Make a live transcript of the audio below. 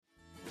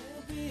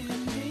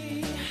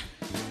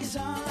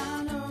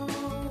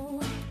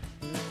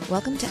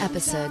Welcome to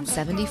episode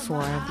 74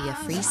 of the A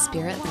Free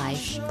Spirit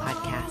Life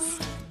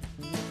podcast.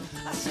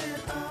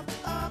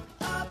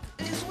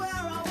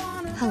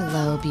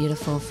 Hello,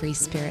 beautiful Free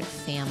Spirit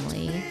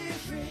family.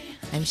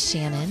 I'm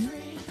Shannon.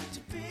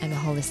 I'm a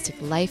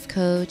holistic life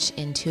coach,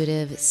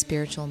 intuitive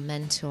spiritual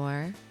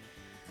mentor,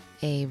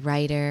 a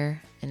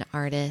writer, an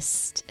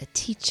artist, a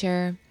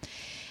teacher,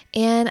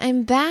 and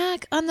I'm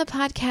back on the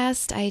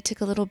podcast. I took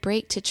a little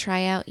break to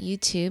try out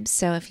YouTube,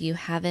 so if you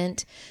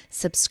haven't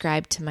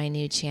subscribed to my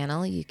new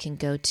channel, you can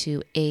go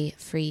to A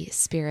Free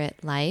Spirit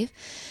Life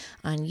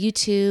on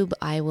YouTube.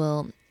 I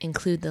will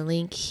include the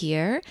link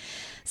here.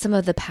 Some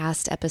of the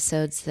past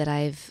episodes that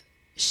I've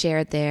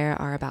shared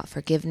there are about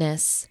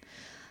forgiveness,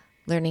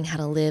 learning how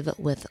to live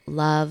with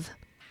love,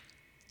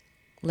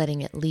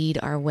 letting it lead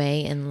our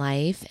way in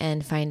life,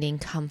 and finding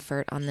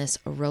comfort on this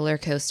roller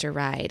coaster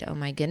ride. Oh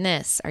my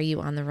goodness, are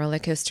you on the roller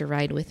coaster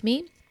ride with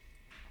me?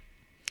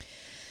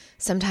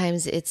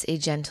 Sometimes it's a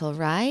gentle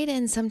ride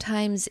and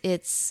sometimes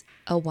it's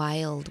a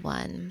wild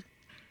one.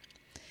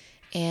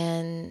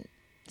 And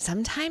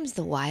sometimes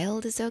the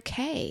wild is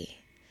okay.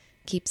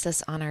 Keeps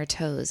us on our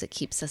toes. It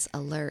keeps us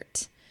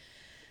alert.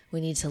 We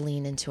need to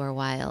lean into our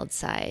wild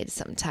side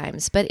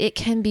sometimes, but it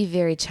can be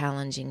very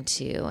challenging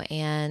too.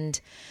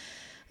 And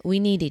we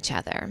need each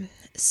other.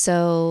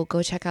 So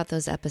go check out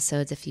those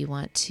episodes if you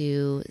want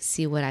to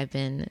see what I've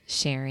been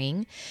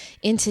sharing.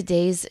 In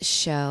today's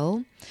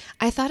show,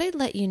 I thought I'd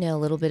let you know a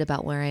little bit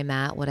about where I'm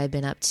at, what I've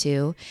been up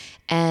to,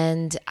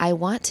 and I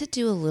want to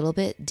do a little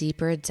bit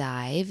deeper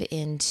dive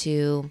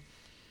into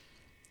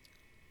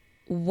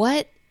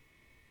what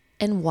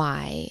and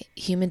why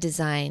human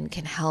design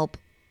can help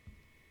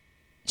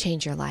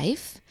change your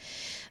life,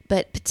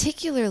 but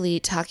particularly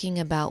talking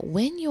about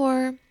when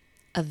you're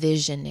a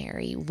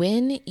visionary,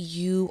 when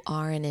you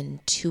are an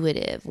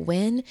intuitive,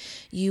 when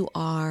you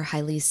are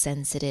highly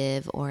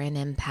sensitive or an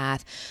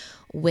empath,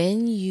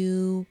 when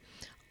you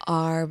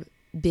are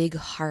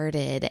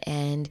big-hearted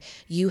and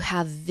you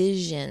have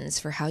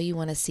visions for how you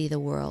want to see the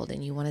world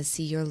and you want to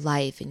see your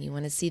life and you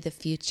want to see the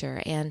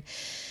future. And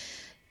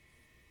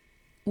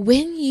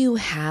when you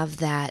have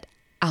that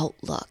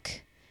outlook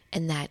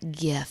and that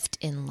gift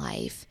in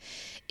life,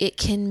 it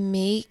can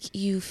make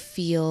you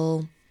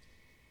feel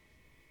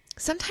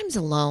sometimes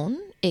alone.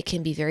 It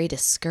can be very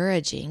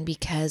discouraging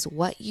because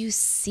what you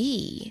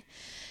see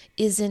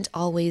isn't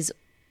always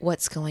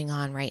what's going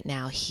on right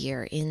now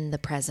here in the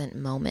present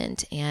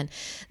moment. And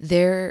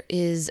there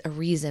is a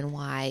reason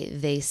why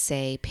they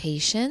say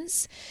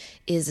patience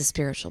is a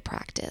spiritual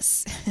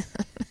practice.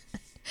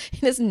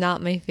 It is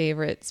not my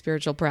favorite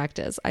spiritual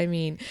practice. I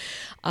mean,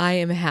 I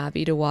am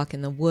happy to walk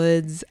in the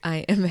woods.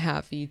 I am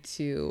happy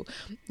to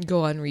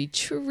go on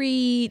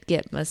retreat,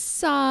 get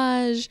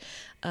massage.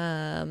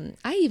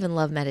 I even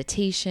love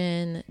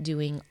meditation,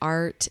 doing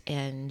art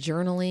and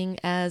journaling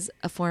as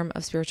a form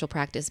of spiritual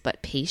practice.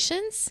 But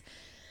patience?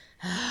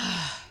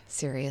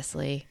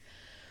 Seriously.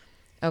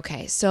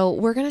 Okay, so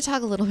we're going to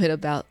talk a little bit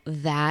about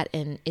that,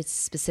 and it's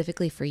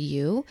specifically for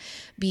you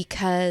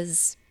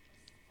because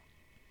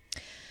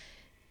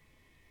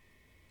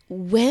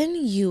when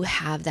you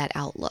have that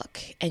outlook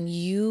and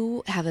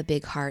you have a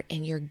big heart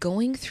and you're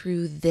going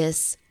through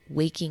this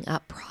waking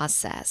up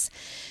process,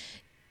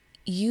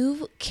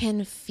 you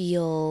can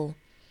feel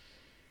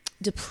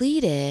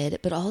depleted,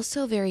 but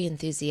also very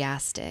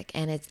enthusiastic.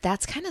 And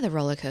that's kind of the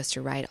roller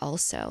coaster ride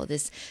also,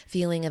 this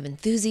feeling of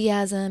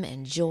enthusiasm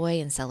and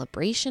joy and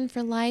celebration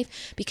for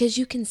life, because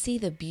you can see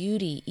the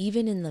beauty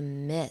even in the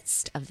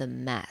midst of the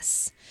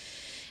mess.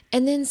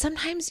 And then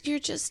sometimes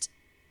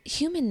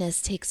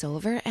humanness takes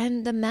over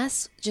and the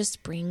mess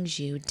just brings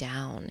you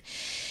down.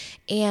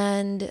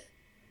 And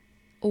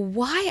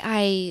why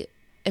I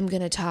am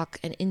going to talk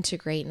and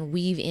integrate and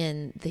weave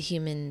in the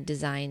human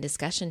design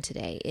discussion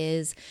today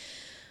is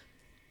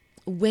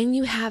when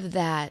you have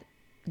that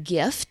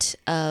gift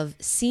of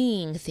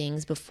seeing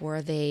things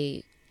before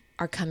they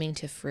are coming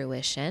to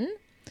fruition,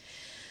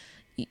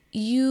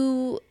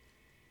 you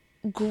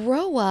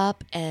grow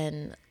up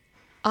and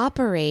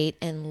operate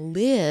and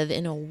live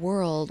in a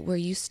world where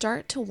you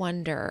start to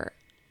wonder,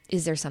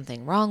 is there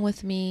something wrong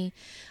with me?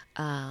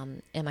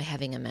 Am I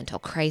having a mental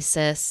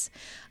crisis?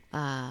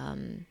 Are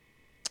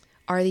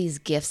these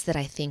gifts that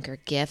I think are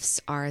gifts,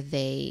 are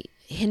they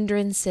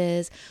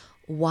hindrances?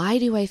 Why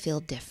do I feel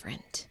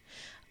different?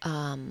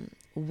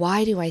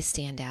 Why do I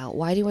stand out?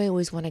 Why do I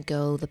always want to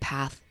go the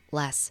path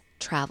less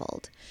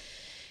traveled?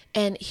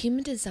 And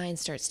human design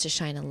starts to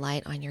shine a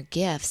light on your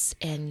gifts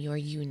and your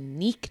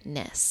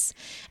uniqueness.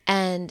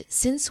 And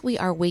since we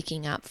are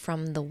waking up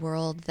from the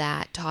world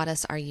that taught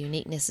us our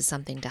uniqueness is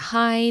something to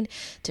hide,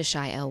 to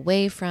shy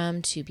away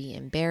from, to be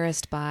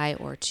embarrassed by,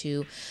 or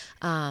to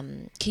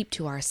keep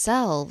to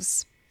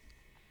ourselves,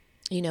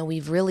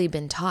 we've really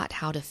been taught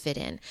how to fit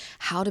in,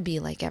 how to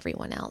be like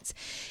everyone else.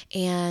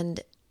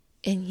 And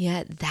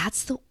yet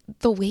that's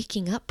the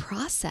waking up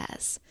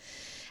process.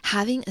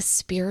 Having a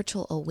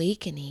spiritual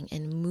awakening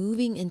and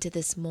moving into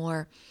this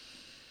more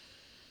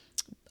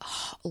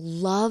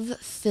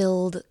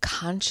love-filled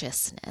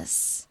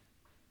consciousness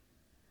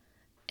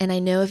And I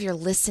know if you're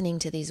listening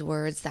to these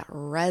words that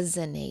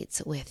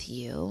resonates with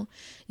you,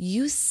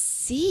 you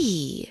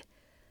see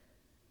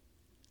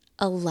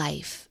a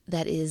life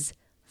that is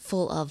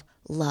full of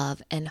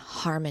love and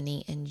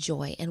harmony and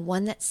joy, and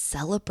one that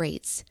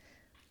celebrates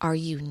our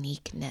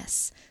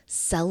uniqueness,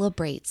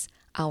 celebrates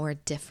our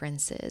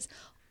differences,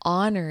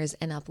 honors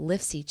and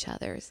uplifts each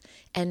other's,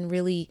 and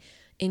really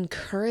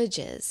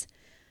encourages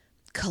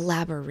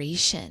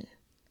collaboration.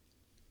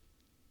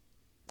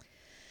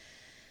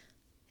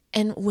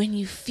 And when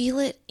you feel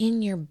it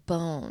in your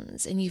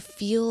bones and you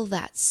feel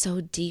that so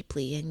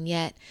deeply, and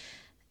yet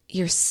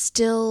you're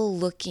still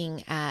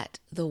looking at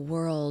the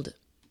world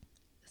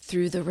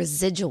through the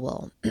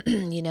residual,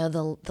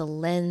 the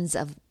lens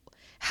of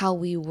how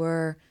we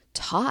were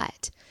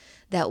taught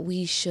that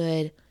we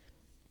should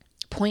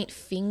point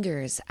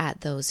fingers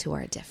at those who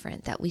are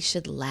different, that we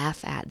should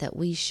laugh at, that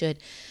we should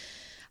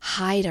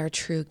hide our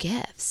true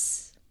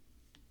gifts.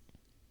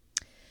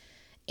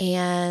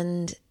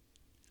 And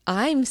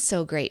I'm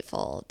so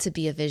grateful to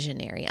be a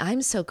visionary.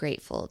 I'm so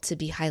grateful to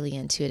be highly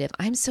intuitive.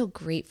 I'm so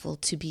grateful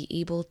to be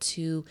able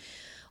to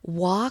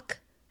walk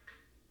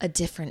a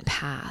different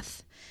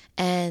path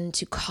and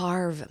to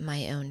carve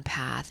my own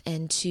path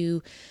and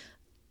to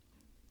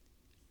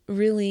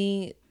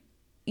really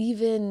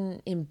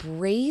even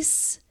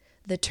embrace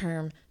the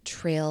term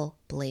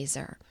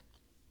trailblazer.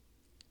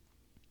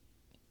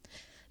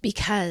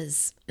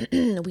 Because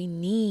we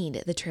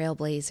need the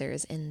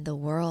trailblazers in the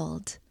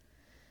world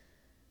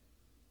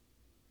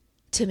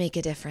to make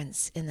a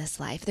difference in this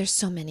life. There's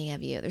so many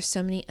of you. There's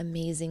so many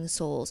amazing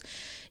souls.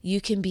 You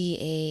can be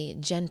a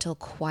gentle,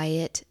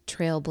 quiet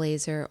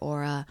trailblazer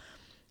or a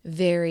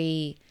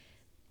very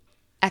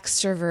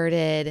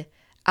extroverted,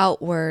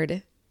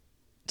 outward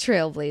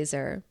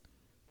trailblazer.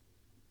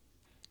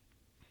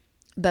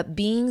 But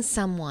being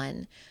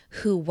someone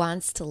who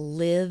wants to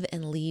live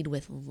and lead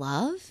with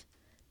love,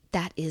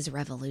 that is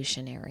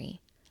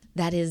revolutionary.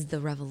 That is the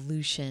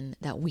revolution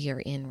that we are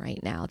in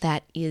right now.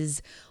 That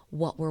is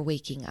what we're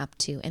waking up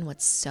to. And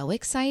what's so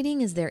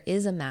exciting is there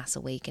is a mass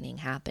awakening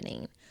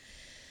happening.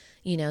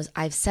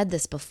 I've said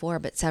this before,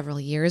 but several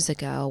years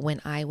ago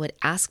when I would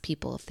ask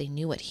people if they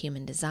knew what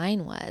human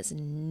design was,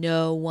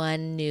 no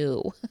one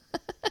knew.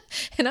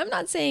 And I'm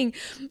not saying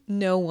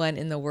no one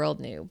in the world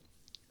knew,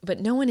 but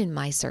no one in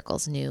my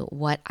circles knew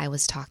what I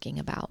was talking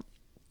about.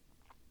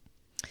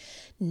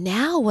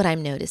 Now what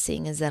I'm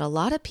noticing is that a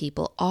lot of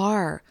people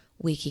are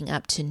waking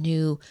up to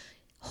new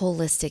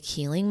holistic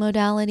healing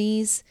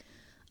modalities,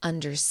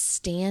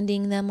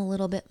 understanding them a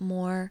little bit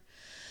more.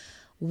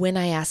 When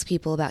I ask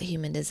people about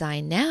human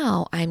design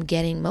now, I'm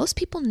getting most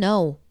people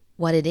know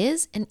what it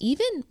is and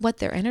even what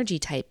their energy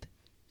type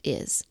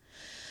is.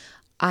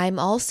 I'm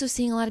also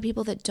seeing a lot of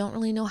people that don't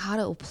really know how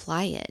to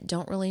apply it,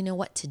 don't really know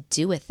what to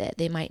do with it.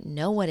 They might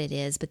know what it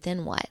is, but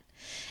then what?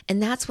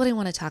 And that's what I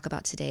want to talk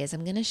about today is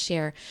I'm going to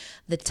share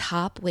the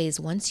top ways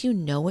once you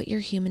know what your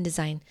human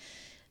design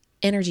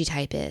energy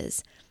type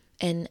is.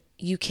 And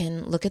you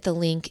can look at the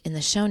link in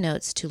the show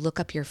notes to look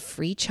up your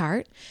free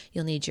chart.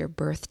 You'll need your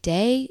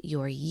birthday,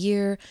 your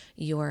year,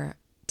 your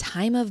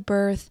time of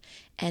birth,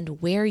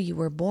 and where you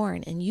were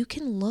born. And you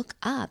can look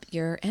up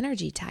your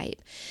energy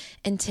type.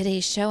 In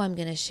today's show, I'm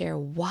going to share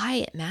why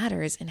it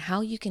matters and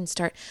how you can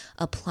start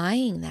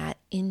applying that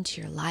into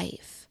your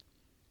life.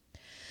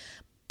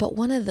 But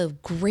one of the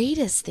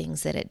greatest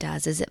things that it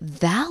does is it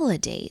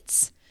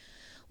validates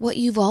what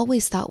you've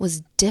always thought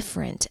was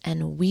different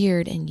and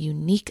weird and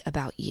unique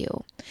about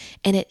you.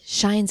 And it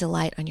shines a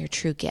light on your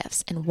true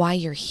gifts and why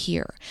you're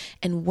here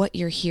and what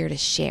you're here to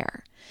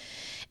share.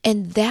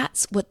 And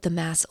that's what the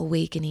mass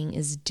awakening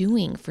is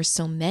doing for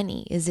so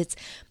many is it's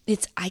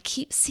I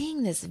keep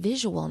seeing this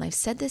visual, and I've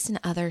said this in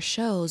other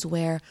shows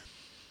where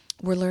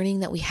we're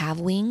learning that we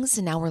have wings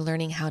and now we're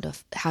learning how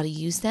to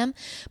use them,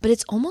 but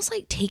it's almost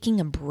like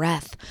taking a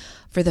breath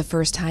for the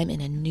first time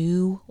in a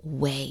new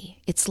way.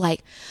 It's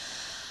like,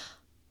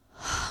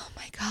 oh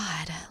my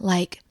God,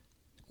 like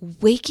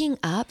waking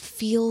up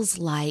feels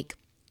like,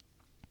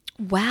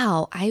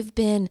 wow, I've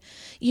been,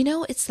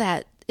 it's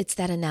that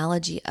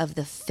analogy of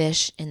the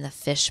fish in the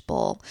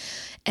fishbowl,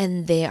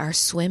 and they are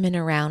swimming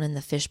around in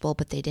the fishbowl,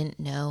 but they didn't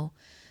know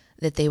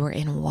that they were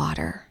in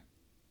water.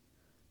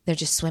 They're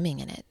just swimming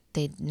in it.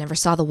 They never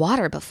saw the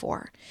water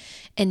before.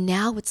 And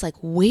now it's like,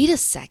 wait a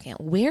second,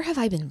 where have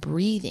I been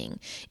breathing?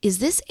 Is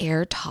this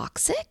air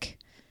toxic?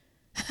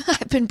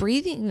 I've been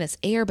breathing this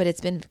air, but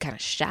it's been kind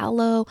of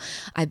shallow.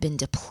 I've been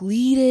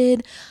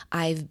depleted.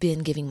 I've been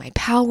giving my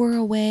power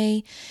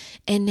away.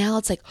 And now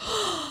it's like,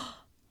 oh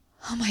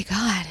my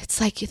God, it's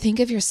like you think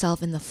of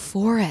yourself in the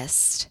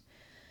forest.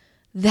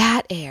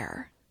 That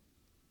air,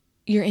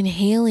 you're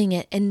inhaling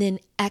it and then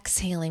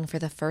exhaling for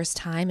the first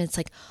time. It's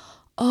like,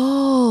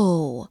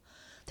 oh,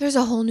 there's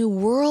a whole new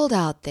world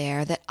out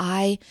there that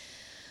I've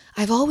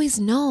always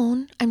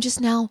known. I'm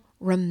just now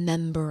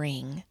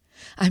remembering.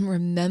 I'm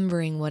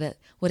remembering what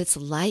it's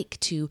like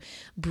to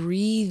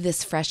breathe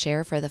this fresh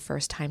air for the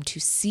first time, to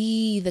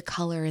see the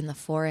color in the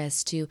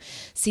forest, to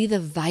see the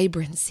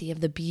vibrancy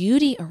of the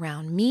beauty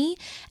around me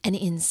and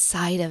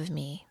inside of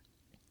me.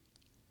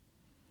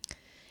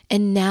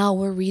 And now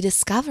we're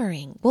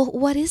rediscovering, well,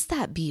 what is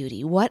that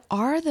beauty? What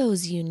are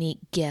those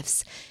unique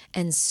gifts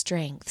and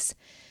strengths?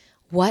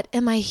 What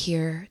am I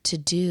here to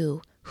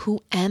do?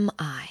 Who am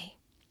I?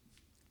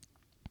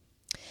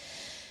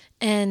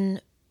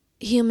 And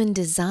human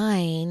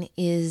design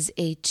is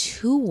a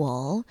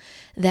tool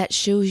that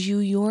shows you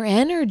your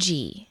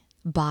energy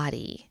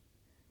body.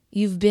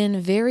 You've been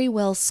very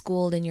well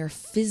schooled in your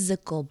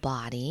physical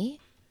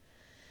body,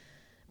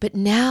 but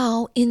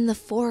now in the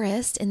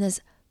forest, in this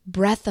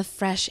breath of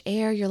fresh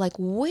air, you're like,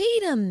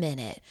 wait a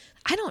minute.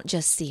 I don't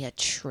just see a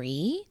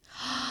tree.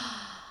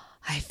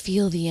 I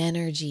feel the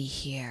energy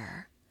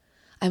here.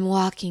 I'm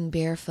walking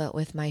barefoot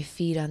with my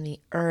feet on the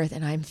earth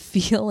and I'm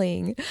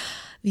feeling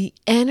the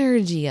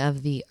energy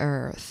of the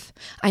earth.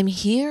 I'm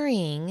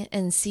hearing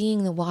and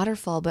seeing the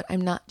waterfall, but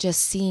I'm not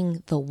just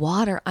seeing the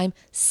water. I'm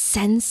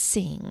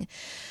sensing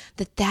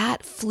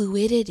that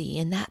fluidity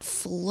and that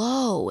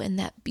flow and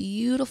that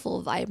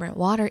beautiful, vibrant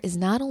water is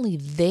not only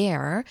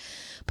there,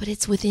 but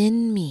it's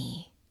within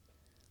me.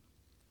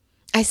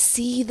 I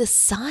see the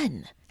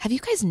sun. Have you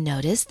guys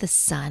noticed the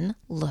sun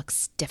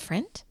looks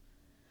different?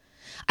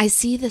 I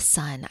see the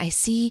sun. I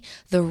see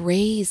the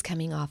rays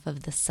coming off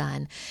of the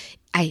sun.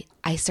 I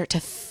start to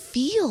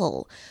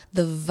feel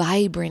the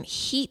vibrant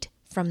heat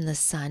from the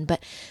sun,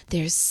 but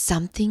there's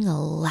something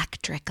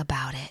electric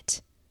about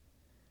it.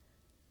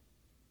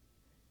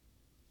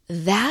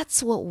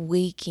 That's what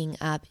waking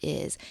up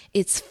is.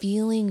 It's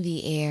feeling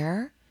the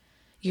air.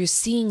 You're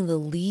seeing the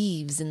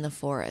leaves in the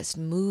forest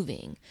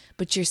moving,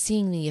 but you're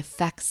seeing the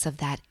effects of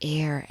that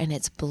air and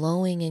it's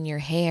blowing in your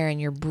hair and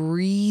you're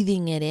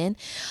breathing it in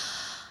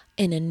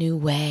a new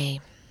way.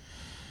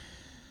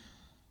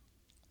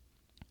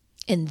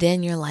 And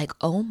then you're like,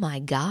 oh my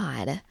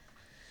God,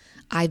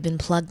 I've been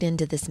plugged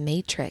into this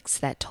matrix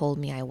that told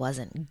me I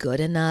wasn't good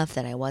enough,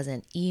 that I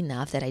wasn't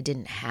enough, that I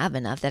didn't have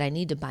enough, that I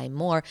need to buy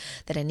more,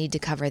 that I need to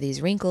cover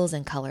these wrinkles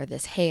and color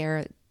this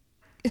hair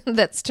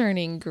that's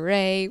turning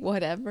gray,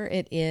 whatever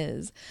it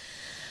is.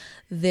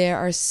 There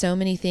are so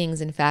many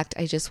things. In fact,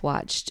 I just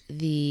watched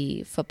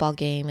the football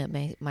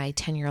game. My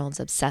 10-year-old's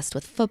obsessed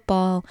with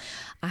football.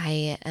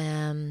 I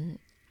am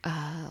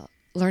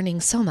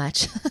learning so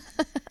much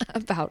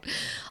about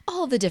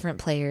all the different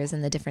players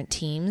and the different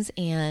teams.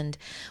 And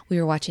we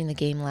were watching the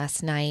game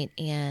last night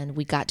and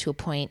we got to a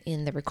point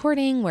in the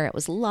recording where it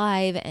was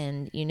live.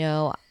 And,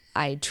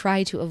 I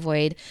try to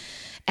avoid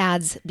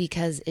ads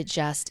because it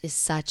just is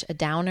such a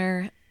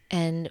downer.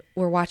 And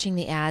we're watching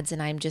the ads and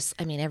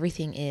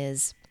everything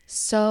is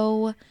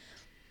so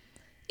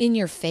in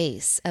your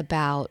face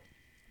about,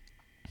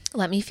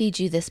 let me feed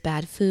you this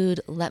bad food.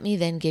 Let me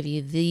then give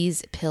you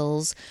these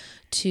pills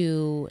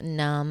to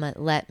numb.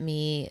 Let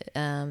me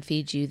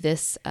feed you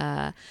this.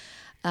 Let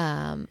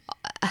me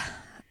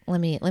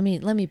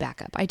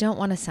back up. I don't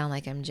want to sound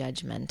like I'm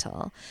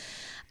judgmental.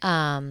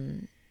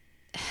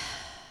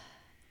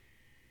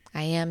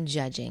 I am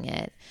judging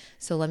it.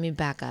 So let me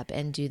back up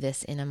and do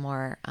this in a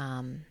more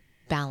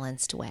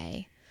balanced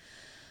way.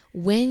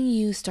 When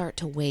you start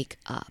to wake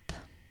up,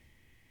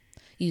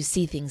 you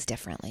see things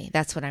differently.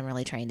 That's what I'm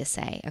really trying to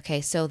say. Okay,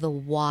 so the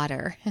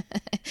water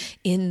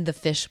in the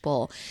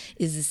fishbowl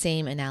is the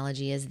same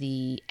analogy as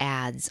the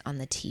ads on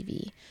the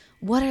TV.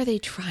 What are they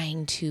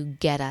trying to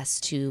get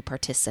us to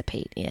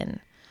participate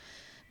in?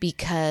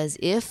 Because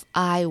if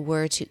I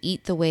were to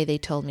eat the way they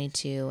told me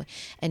to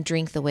and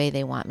drink the way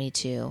they want me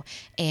to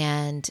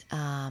and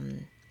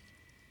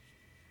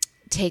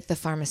take the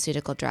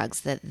pharmaceutical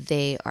drugs that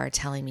they are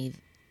telling me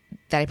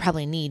that I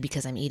probably need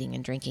because I'm eating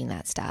and drinking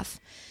that stuff,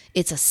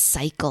 it's a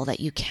cycle that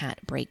you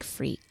can't break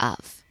free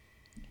of.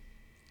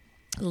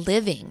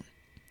 Living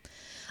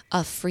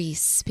a free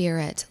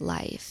spirit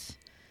life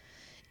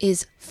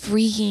is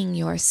freeing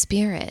your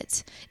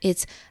spirit.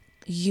 It's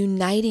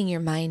uniting your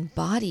mind,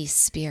 body,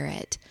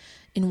 spirit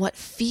in what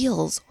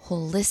feels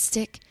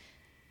holistic,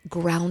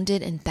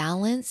 grounded, and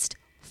balanced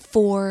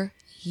for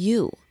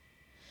you.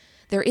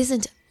 There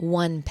isn't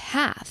one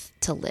path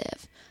to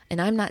live. And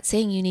I'm not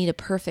saying you need a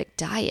perfect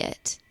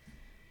diet.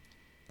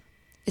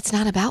 It's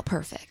not about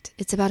perfect.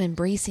 It's about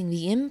embracing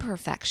the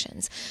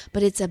imperfections,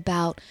 but it's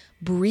about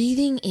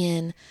breathing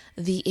in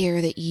the air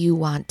that you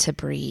want to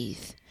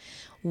breathe,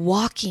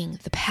 walking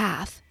the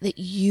path that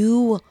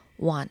you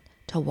want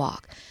to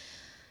walk,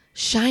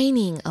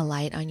 shining a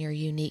light on your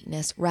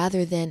uniqueness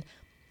rather than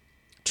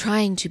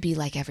trying to be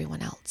like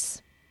everyone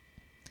else.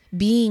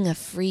 Being a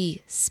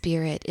free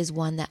spirit is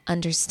one that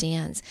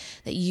understands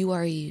that you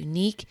are a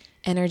unique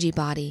energy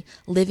body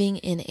living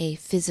in a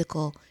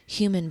physical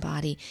human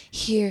body,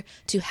 here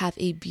to have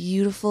a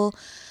beautiful,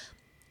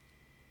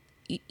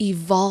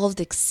 evolved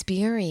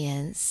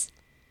experience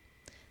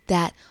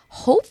that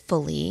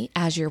hopefully,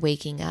 as you're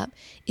waking up,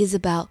 is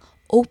about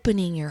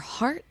opening your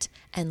heart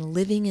and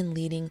living and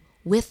leading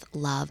with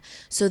love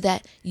so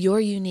that your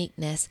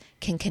uniqueness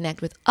can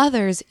connect with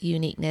others'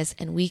 uniqueness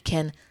and we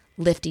can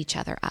lift each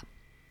other up.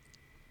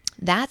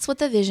 That's what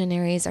the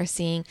visionaries are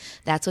seeing.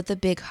 That's what the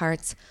big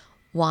hearts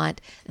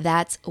want.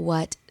 That's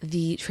what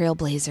the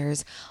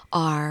trailblazers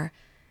are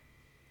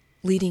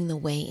leading the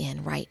way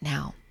in right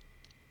now.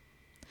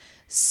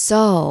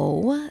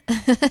 So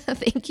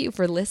thank you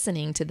for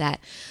listening to that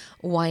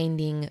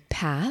winding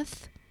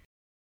path.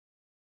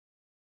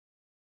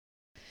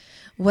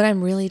 What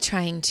I'm really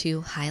trying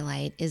to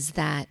highlight is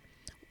that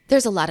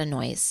there's a lot of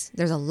noise.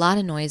 There's a lot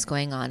of noise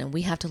going on, and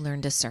we have to learn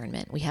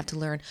discernment. We have to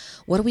learn,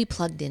 what are we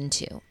plugged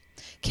into?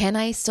 Can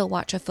I still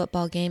watch a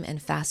football game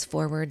and fast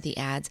forward the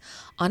ads?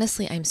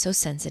 Honestly, I'm so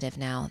sensitive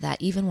now that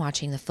even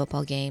watching the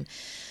football game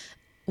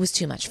was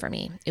too much for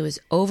me. It was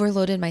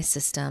overloaded my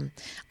system.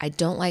 I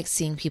don't like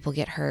seeing people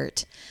get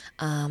hurt.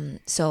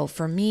 So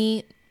for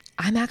me,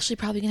 I'm actually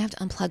probably going to have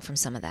to unplug from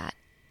some of that.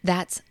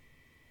 That's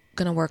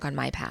going to work on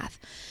my path.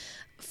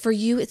 For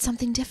you, it's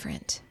something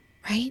different,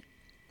 right?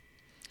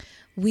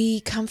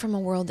 We come from a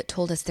world that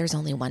told us there's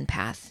only one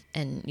path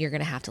and you're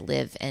going to have to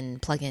live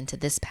and plug into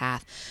this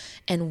path.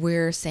 And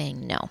we're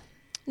saying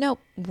no,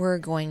 we're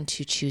going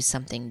to choose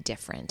something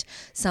different,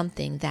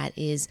 something that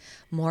is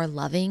more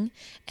loving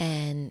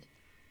and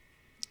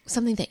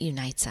something that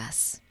unites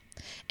us.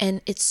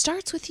 And it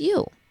starts with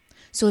you.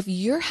 So if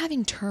you're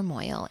having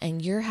turmoil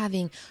and you're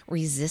having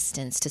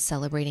resistance to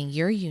celebrating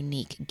your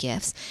unique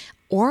gifts,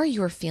 or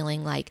you're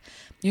feeling like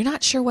you're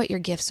not sure what your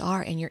gifts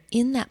are and you're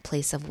in that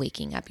place of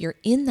waking up, you're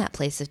in that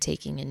place of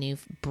taking a new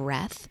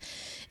breath,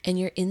 and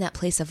you're in that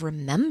place of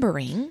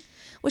remembering,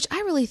 which I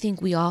really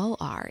think we all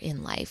are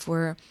in life.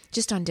 We're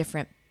just on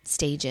different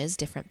stages,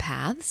 different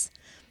paths.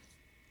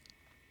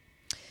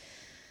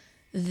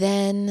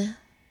 Then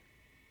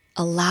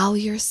allow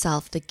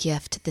yourself the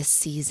gift this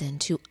season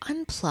to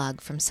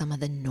unplug from some of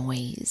the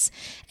noise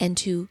and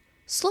to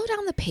slow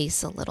down the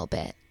pace a little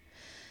bit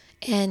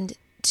and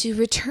to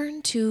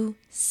return to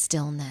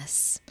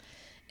stillness.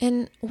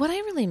 And what I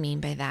really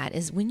mean by that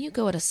is when you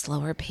go at a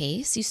slower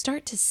pace, you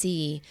start to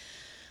see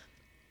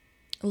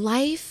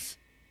life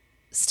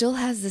still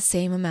has the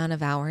same amount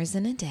of hours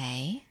in a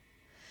day.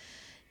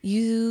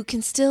 You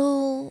can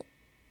still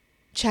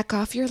check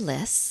off your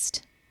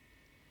list,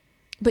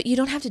 but you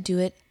don't have to do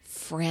it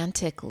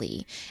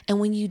frantically. And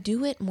when you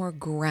do it more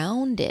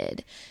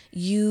grounded,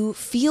 you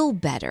feel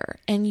better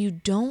and you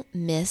don't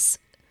miss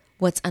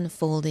what's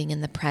unfolding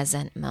in the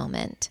present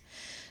moment.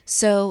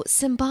 So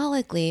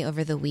symbolically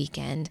over the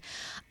weekend,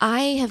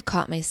 I have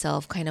caught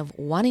myself kind of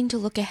wanting to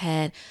look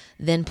ahead,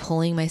 then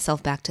pulling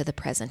myself back to the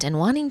present, and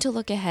wanting to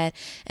look ahead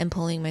and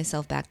pulling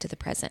myself back to the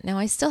present. Now,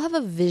 I still have a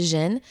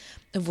vision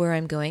of where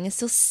I'm going. I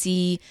still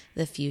see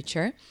the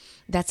future.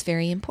 That's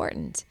very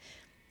important.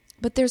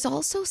 But there's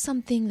also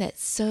something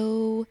that's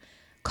so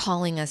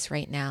calling us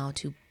right now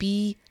to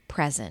be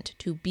present,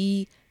 to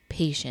be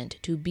patient,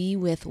 to be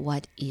with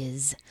what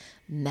is,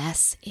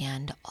 mess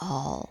and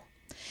all.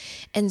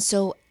 And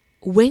so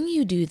when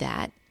you do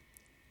that,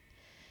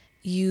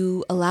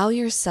 you allow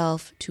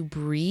yourself to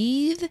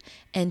breathe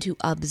and to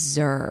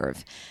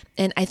observe.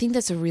 And I think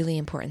that's a really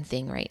important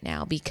thing right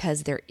now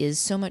because there is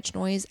so much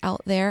noise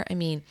out there. I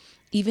mean,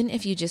 even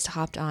if you just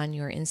hopped on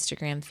your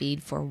Instagram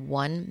feed for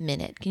 1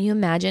 minute, can you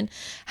imagine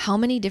how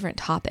many different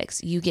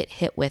topics you get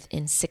hit with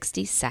in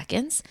 60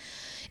 seconds?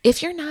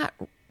 If you're not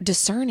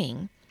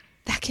discerning,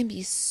 that can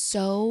be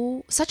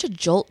such a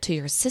jolt to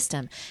your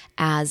system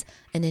as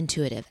an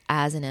intuitive,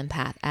 as an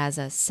empath, as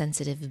a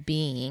sensitive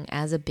being,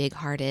 as a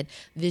big-hearted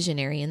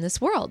visionary in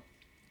this world.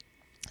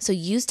 So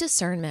use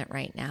discernment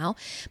right now.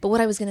 But what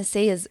I was going to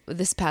say is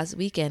this past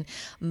weekend,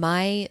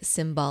 my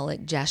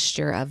symbolic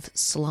gesture of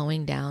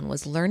slowing down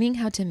was learning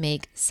how to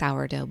make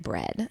sourdough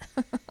bread.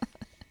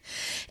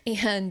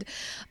 And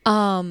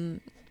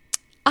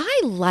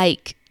I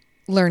like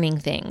learning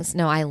things.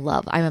 No,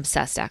 I'm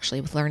obsessed actually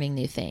with learning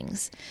new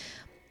things.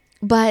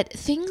 But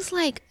things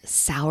like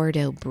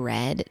sourdough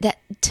bread, that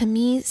to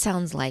me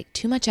sounds like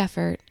too much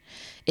effort.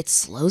 It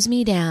slows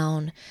me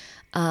down.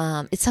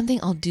 It's something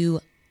I'll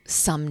do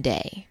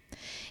someday.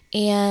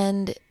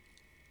 And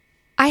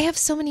I have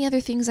so many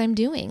other things I'm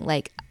doing.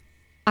 Like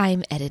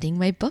I'm editing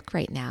my book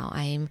right now.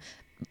 I'm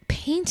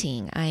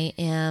painting. I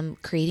am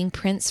creating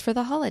prints for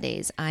the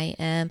holidays. I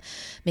am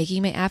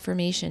making my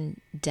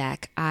affirmation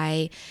deck.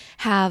 I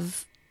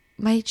have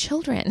my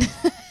children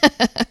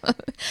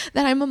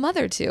that I'm a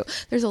mother to.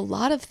 There's a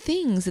lot of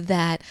things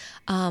that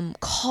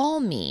call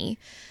me.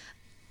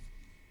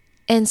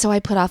 And so I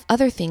put off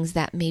other things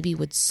that maybe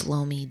would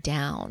slow me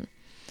down.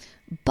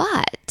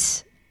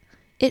 But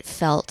it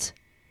felt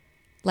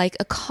like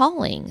a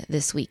calling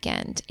this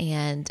weekend.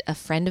 And a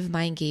friend of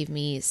mine gave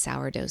me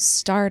sourdough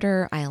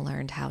starter. I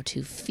learned how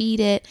to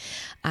feed it.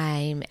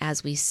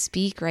 As we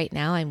speak right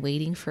now, I'm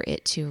waiting for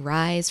it to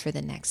rise for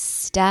the next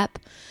step.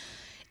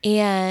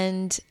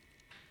 And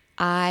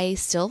I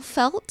still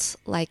felt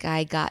like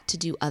I got to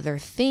do other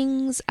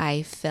things.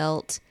 I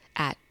felt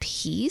at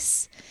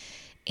peace.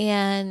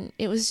 And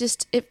it was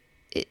just,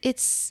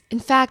 it's, in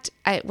fact,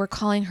 we're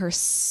calling her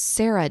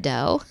Sarah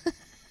Doe.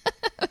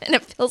 And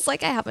it feels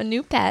like I have a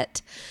new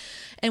pet.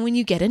 And when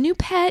you get a new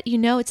pet, you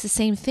know it's the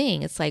same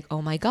thing. It's like,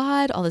 oh my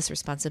God, all this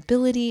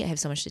responsibility. I have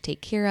so much to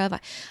take care of. I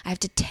have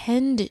to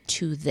tend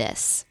to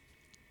this.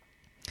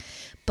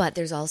 But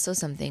there's also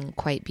something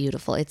quite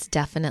beautiful. It's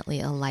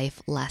definitely a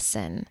life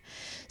lesson.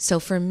 So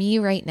for me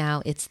right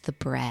now, it's the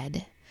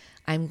bread.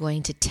 I'm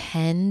going to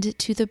tend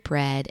to the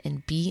bread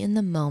and be in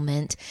the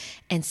moment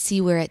and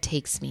see where it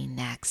takes me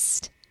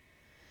next.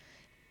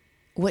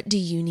 What do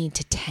you need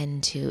to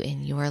tend to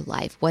in your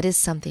life? What is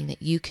something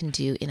that you can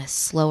do in a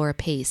slower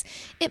pace?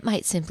 It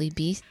might simply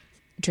be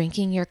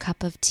drinking your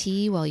cup of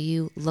tea while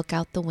you look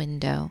out the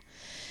window.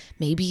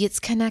 Maybe it's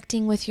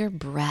connecting with your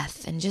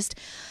breath and just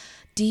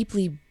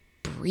deeply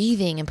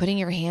breathing and putting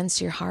your hands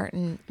to your heart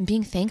and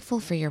being thankful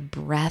for your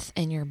breath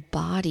and your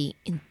body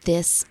in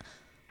this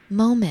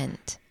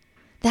moment.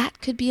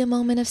 That could be a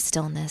moment of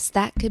stillness.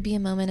 That could be a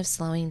moment of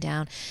slowing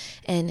down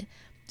and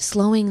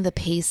slowing the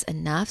pace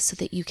enough so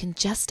that you can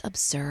just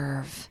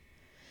observe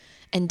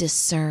and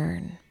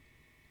discern.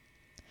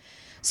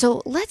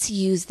 So let's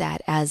use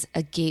that as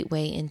a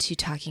gateway into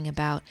talking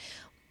about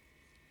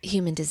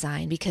human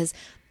design, because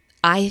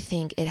I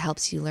think it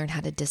helps you learn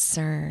how to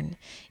discern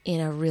in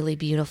a really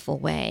beautiful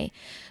way.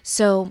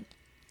 So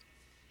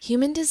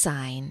human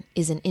design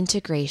is an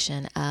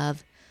integration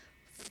of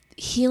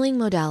healing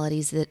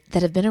modalities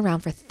that have been around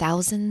for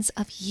thousands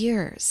of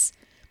years.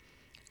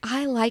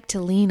 I like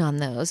to lean on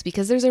those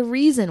because there's a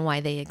reason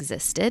why they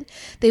existed.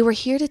 They were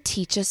here to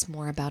teach us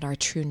more about our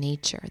true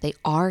nature. They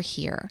are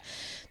here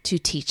to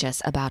teach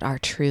us about our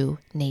true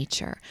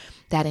nature.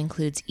 That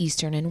includes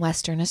Eastern and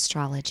Western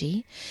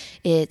astrology.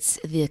 It's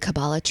the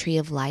Kabbalah tree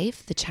of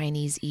life, the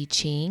Chinese I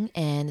Ching,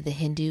 and the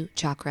Hindu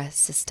chakra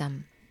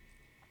system.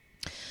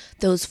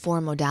 Those 4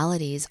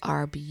 modalities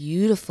are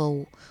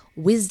beautiful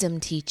wisdom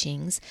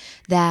teachings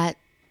that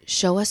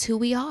show us who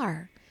we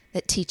are,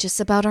 that teach us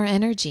about our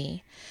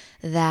energy,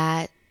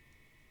 that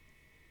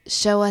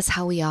show us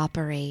how we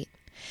operate.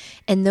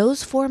 And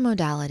those 4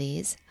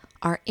 modalities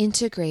are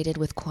integrated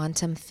with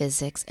quantum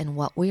physics and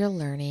what we are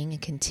learning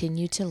and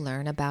continue to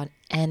learn about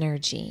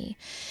energy.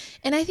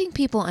 And I think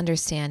people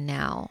understand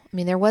now. I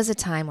mean, there was a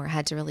time where I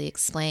had to really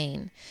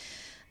explain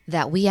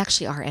that we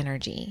actually are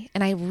energy.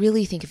 And I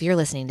really think if you're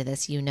listening to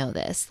this, you know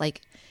this.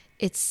 Like,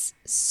 it's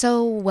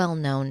so well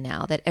known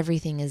now that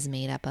everything is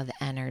made up of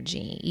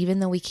energy, even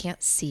though we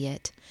can't see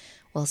it.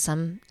 Well,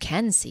 some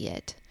can see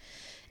it.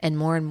 And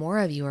more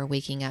of you are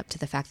waking up to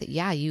the fact that,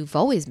 yeah, you've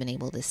always been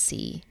able to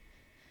see,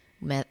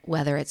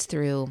 whether it's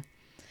through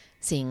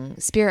seeing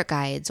spirit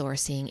guides or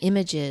seeing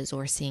images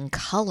or seeing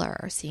color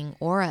or seeing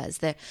auras.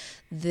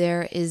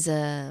 There is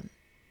a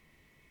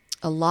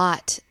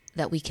lot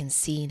that we can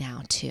see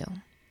now too.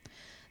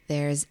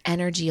 There's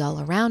energy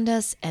all around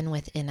us and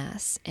within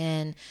us.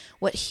 And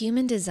what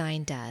human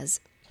design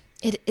does,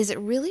 it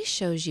really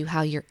shows you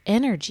how your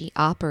energy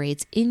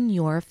operates in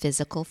your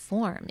physical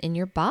form, in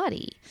your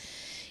body.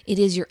 It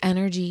is your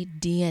energy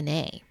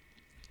DNA.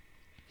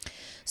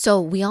 So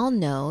we all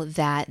know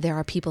that there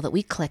are people that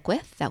we click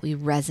with, that we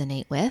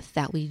resonate with,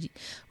 that we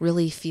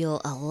really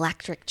feel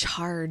electric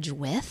charge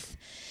with.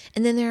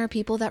 And then there are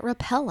people that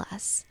repel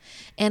us.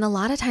 And a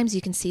lot of times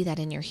you can see that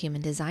in your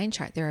human design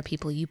chart. There are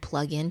people you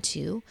plug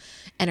into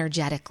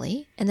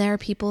energetically, and there are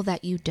people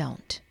that you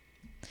don't.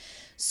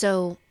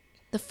 So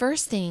the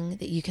first thing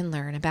that you can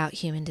learn about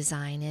human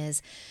design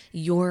is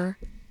your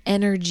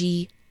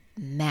energy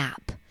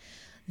map.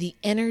 The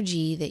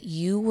energy that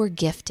you were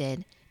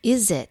gifted,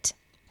 is it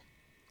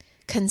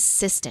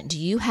consistent? Do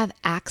you have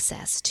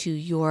access to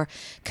your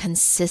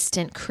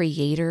consistent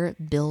creator,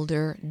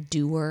 builder,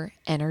 doer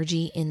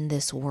energy in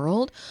this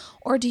world?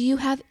 Or do you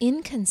have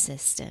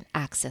inconsistent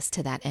access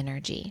to that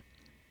energy?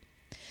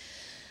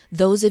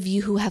 Those of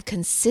you who have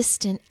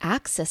consistent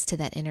access to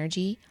that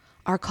energy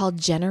are called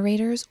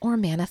generators or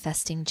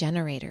manifesting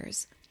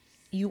generators.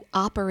 You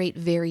operate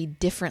very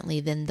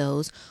differently than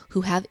those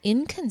who have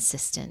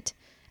inconsistent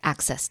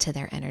access to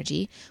their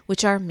energy,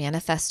 which are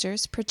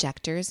manifestors,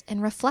 projectors,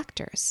 and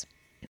reflectors.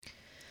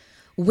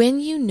 When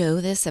you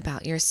know this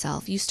about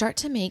yourself, you start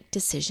to make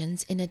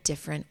decisions in a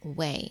different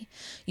way.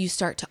 You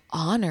start to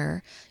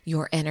honor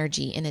your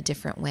energy in a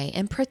different way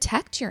and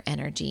protect your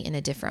energy in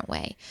a different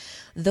way.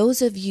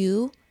 Those of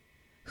you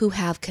who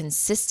have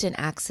consistent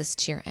access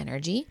to your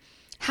energy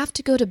have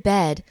to go to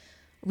bed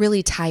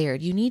really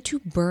tired. You need to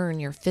burn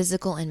your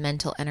physical and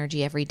mental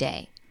energy every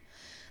day.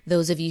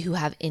 Those of you who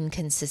have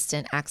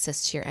inconsistent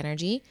access to your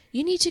energy,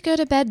 you need to go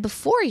to bed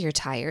before you're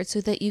tired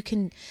so that you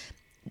can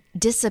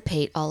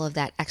dissipate all of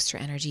that extra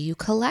energy you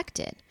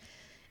collected.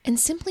 And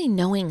simply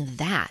knowing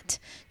that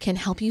can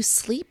help you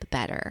sleep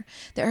better.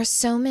 There are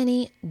so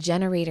many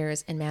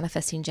generators and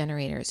manifesting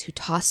generators who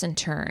toss and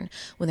turn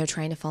when they're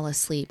trying to fall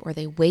asleep, or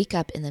they wake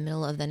up in the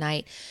middle of the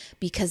night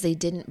because they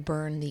didn't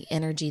burn the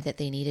energy that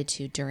they needed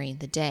to during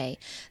the day.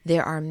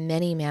 There are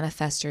many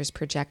manifestors,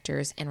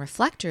 projectors, and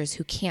reflectors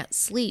who can't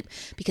sleep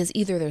because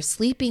either they're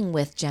sleeping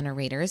with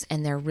generators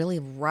and they're really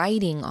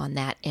riding on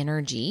that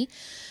energy,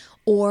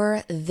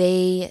 or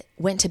they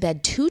went to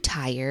bed too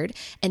tired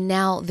and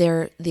now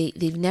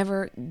they've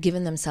never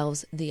given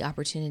themselves the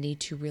opportunity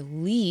to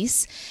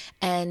release.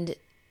 And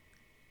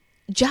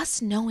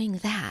just knowing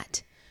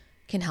that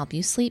can help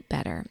you sleep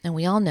better. And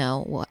we all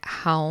know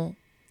how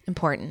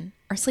important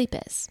our sleep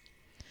is.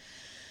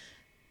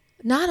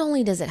 Not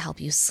only does it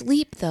help you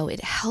sleep, though, it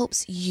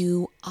helps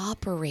you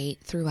operate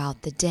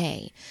throughout the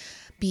day.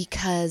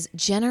 because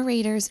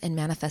generators and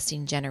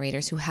manifesting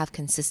generators who have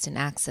consistent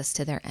access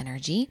to their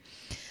energy,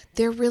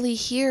 they're really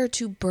here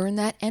to burn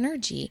that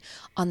energy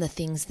on the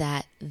things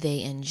that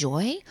they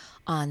enjoy,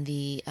 on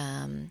the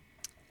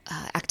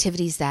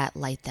activities that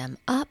light them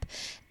up,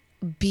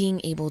 being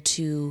able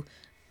to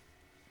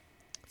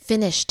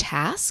finish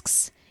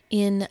tasks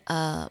in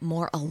a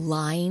more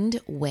aligned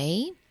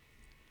way.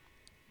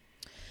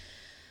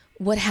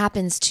 What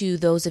happens to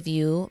those of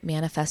you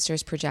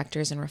manifestors,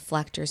 projectors, and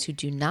reflectors who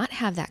do not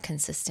have that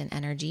consistent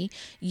energy,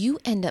 you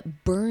end up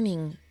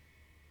burning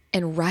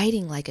and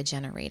riding like a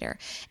generator.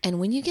 And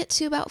when you get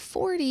to about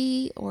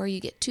 40 or you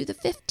get to the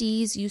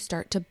 50s, you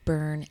start to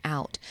burn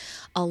out.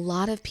 A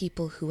lot of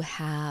people who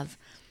have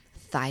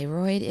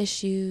thyroid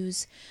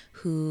issues,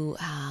 who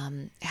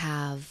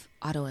have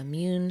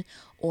autoimmune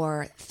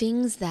or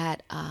things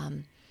that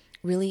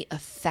really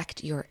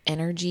affect your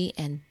energy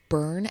and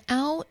burn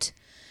out,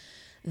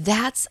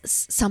 that's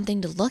something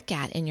to look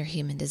at in your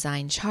human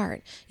design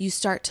chart. You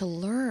start to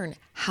learn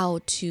how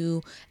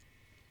to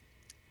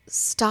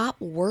stop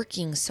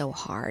working so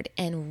hard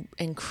and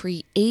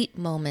create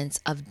moments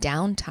of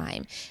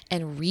downtime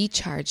and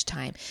recharge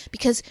time,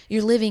 because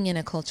you're living in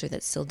a culture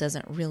that still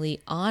doesn't really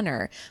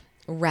honor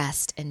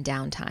rest and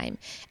downtime.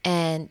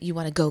 And you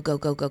want to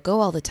go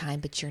all the time,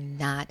 but you're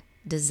not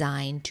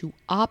designed to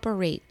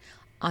operate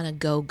on a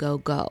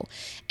go.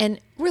 And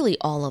really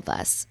all of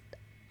us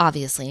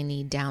obviously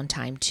need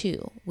downtime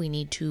too. We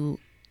need to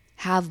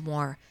have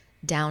more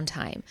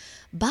downtime.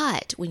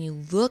 But when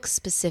you look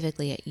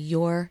specifically at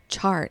your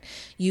chart,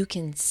 you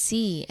can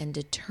see and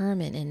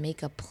determine and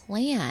make a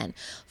plan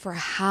for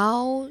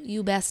how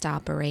you best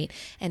operate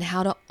and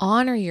how to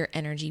honor your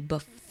energy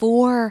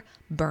before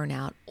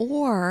burnout,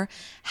 or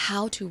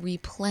how to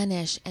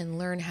replenish and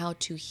learn how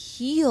to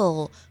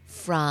heal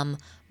from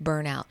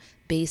burnout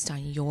based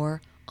on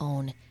your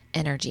own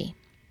energy.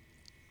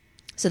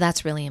 So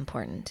that's really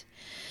important.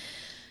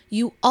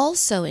 You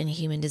also, in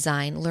human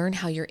design, learn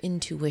how your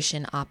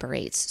intuition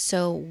operates.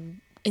 So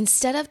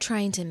instead of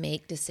trying to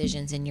make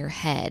decisions in your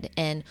head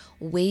and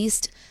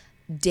waste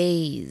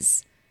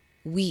days,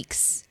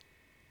 weeks,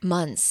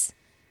 months,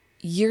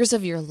 years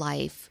of your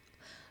life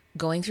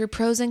going through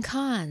pros and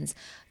cons,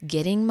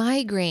 getting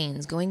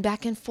migraines, going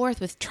back and forth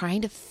with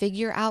trying to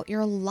figure out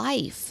your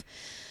life,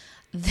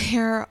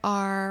 there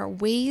are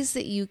ways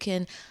that you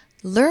can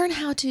learn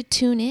how to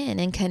tune in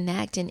and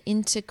connect and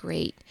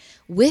integrate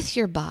with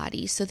your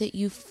body so that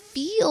you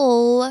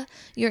feel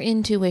your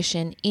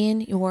intuition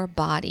in your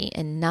body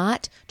and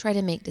not try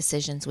to make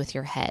decisions with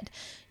your head.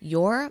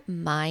 Your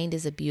mind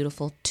is a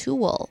beautiful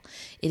tool.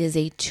 It is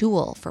a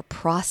tool for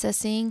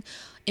processing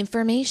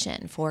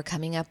information, for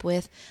coming up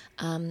with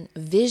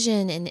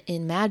vision and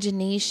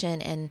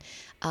imagination and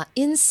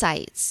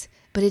insights,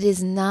 but it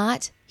is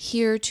not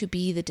here to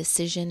be the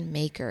decision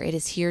maker. It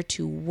is here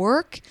to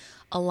work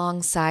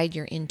alongside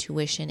your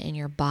intuition and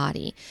your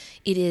body.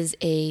 It is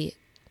a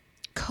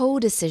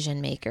co-decision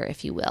maker,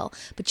 if you will,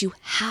 but you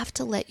have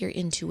to let your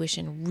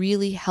intuition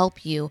really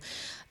help you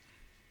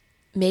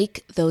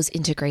make those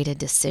integrated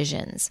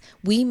decisions.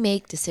 We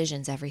make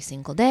decisions every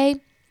single day,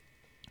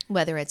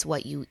 whether it's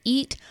what you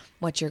eat,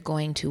 what you're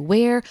going to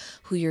wear,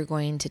 who you're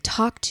going to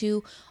talk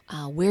to,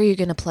 where you're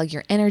going to plug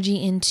your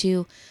energy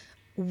into,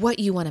 what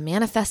you want to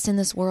manifest in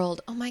this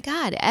world. Oh my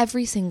God,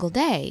 every single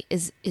day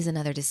is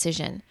another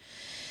decision.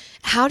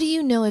 How do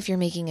you know if you're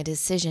making a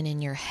decision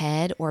in your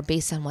head or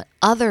based on what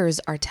others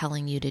are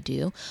telling you to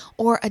do,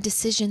 or a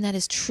decision that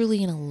is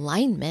truly in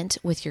alignment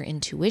with your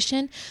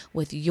intuition,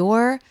 with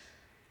your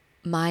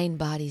mind,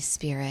 body,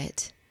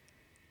 spirit,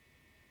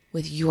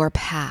 with your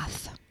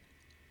path?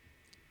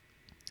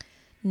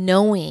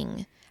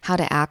 Knowing how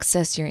to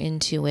access your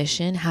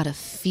intuition, how to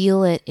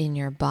feel it in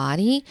your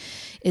body,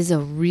 is a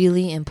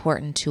really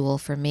important tool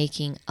for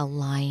making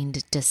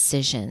aligned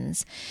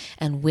decisions.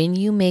 And when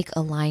you make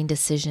aligned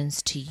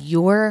decisions to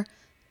your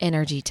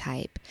energy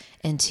type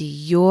and to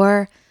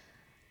your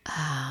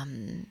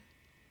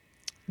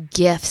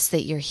gifts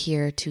that you're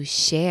here to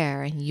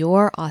share and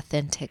your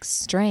authentic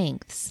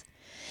strengths,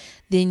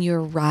 then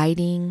you're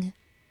riding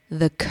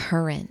the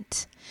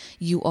current.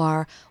 You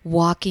are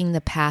walking the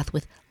path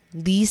with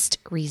least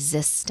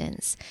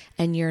resistance,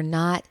 and you're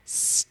not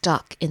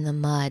stuck in the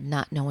mud,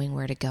 not knowing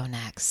where to go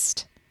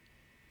next.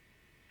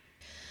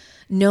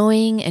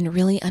 Knowing and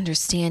really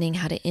understanding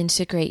how to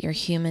integrate your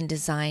human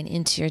design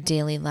into your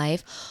daily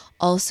life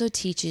also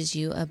teaches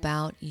you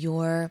about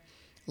your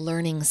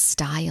learning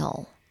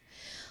style.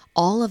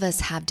 All of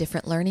us have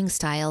different learning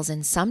styles,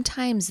 and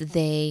sometimes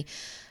they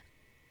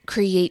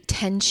create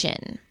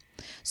tension.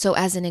 So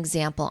as an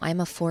example, I'm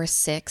a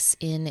 4/6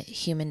 in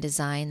human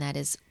design. That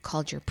is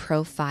called your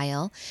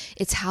profile.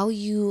 It's how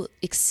you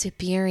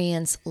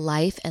experience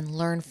life and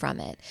learn from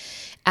it.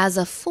 As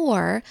a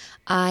 4,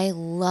 I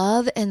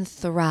love and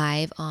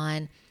thrive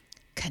on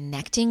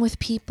connecting with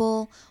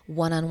people,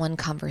 one-on-one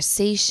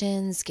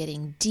conversations,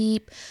 getting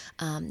deep,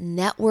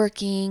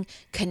 networking,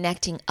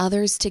 connecting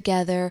others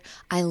together.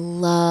 I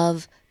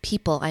love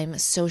people. I'm a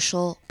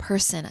social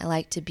person. I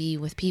like to be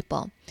with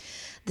people.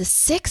 The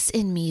 6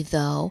 in me,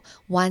 though,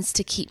 wants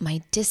to keep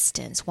my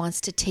distance, wants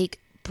to take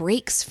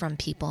breaks from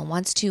people, and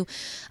wants to,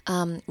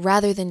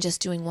 rather than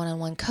just doing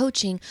one-on-one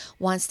coaching,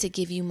 wants to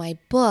give you my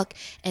book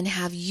and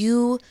have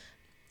you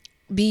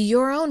be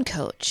your own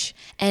coach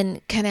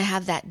and kind of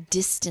have that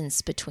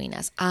distance between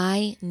us.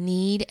 I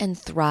need and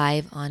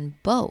thrive on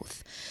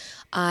both.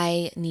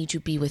 I need to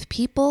be with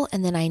people,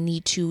 and then I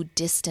need to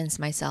distance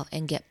myself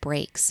and get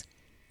breaks.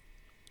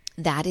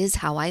 That is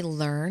how I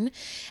learn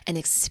and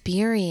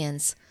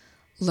experience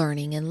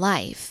learning in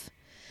life.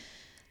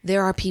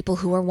 There are people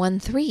who are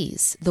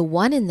 1-3s. The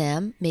 1 in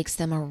them makes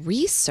them a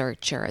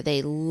researcher.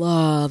 They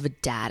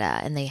love data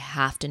and they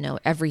have to know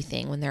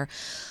everything. When they're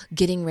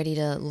getting ready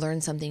to learn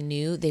something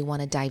new, they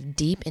want to dive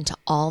deep into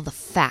all the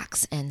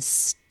facts and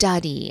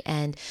study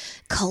and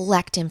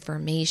collect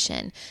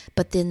information.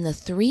 But then the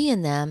 3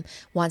 in them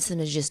wants them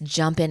to just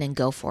jump in and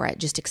go for it.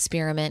 Just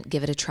experiment,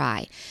 give it a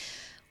try.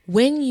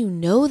 When you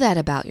know that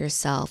about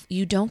yourself,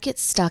 you don't get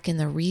stuck in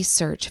the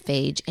research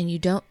phase and you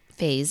don't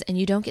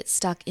get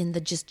stuck in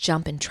the just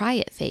jump and try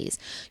it phase.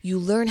 You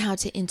learn how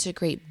to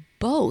integrate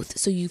both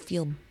so you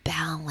feel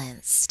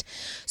balanced.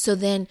 So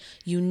then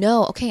you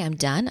know, okay, I'm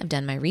done. I've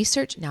done my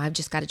research. Now I've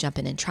just got to jump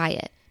in and try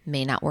it.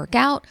 May not work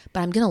out,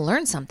 but I'm going to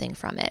learn something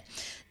from it.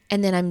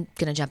 And then I'm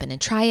going to jump in and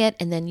try it.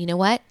 And then you know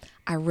what?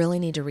 I really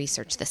need to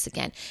research this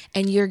again.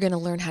 And you're going to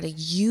learn how to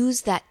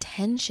use that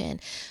tension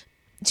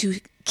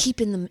to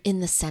keep in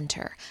the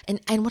center.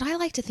 And what I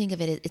like to think of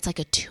it, it's like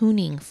a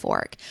tuning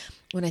fork.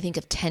 When I think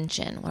of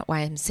tension,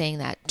 why I'm saying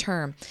that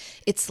term,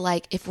 it's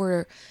like if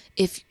you're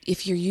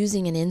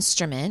using an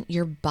instrument,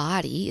 your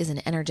body is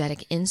an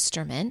energetic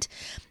instrument.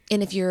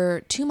 And if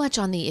you're too much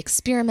on the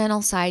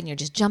experimental side and you're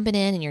just jumping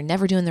in and you're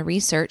never doing the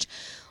research,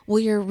 well,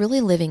 you're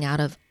really living out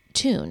of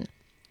tune.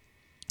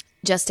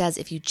 Just as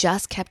if you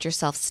just kept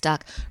yourself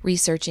stuck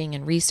researching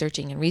and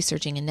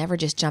never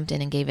just jumped in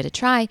and gave it a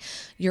try,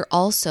 you're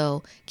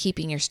also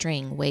keeping your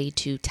string way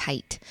too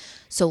tight.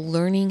 So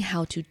learning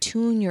how to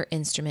tune your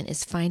instrument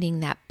is finding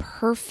that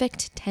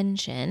perfect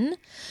tension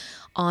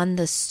on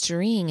the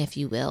string, if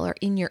you will, or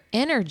in your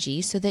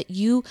energy so that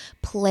you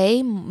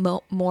play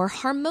more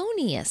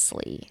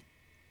harmoniously.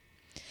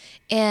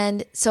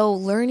 And so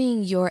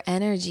learning your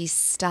energy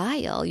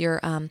style, your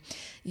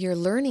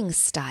learning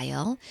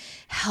style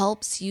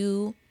helps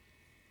you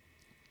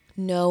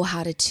know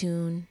how to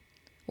tune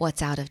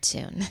what's out of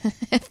tune,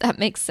 if that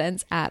makes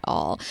sense at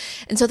all.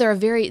 And so there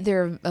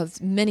are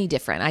many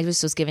different, I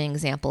just was giving an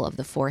example of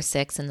the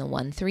 4-6 and the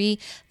 1-3.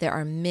 There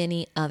are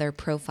many other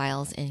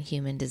profiles in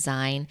human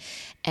design,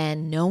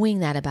 and knowing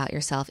that about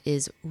yourself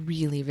is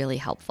really, really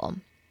helpful.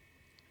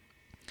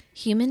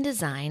 Human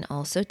design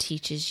also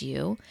teaches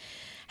you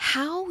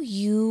how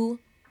you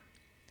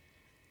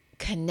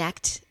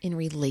connect in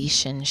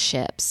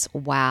relationships.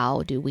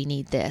 Wow, do we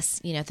need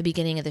this? At the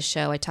beginning of the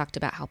show, I talked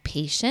about how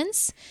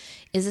patience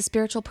is a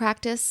spiritual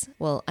practice.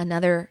 Well,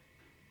 another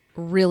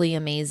really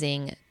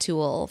amazing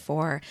tool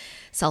for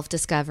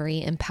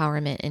self-discovery,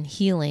 empowerment, and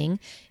healing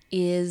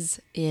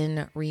is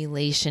in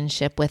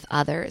relationship with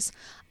others.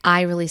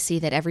 I really see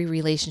that every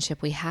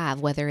relationship we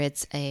have, whether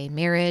it's a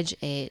marriage,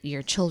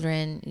 your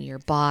children, your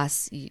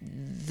boss,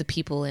 the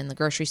people in the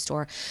grocery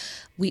store,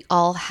 we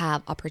all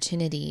have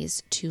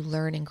opportunities to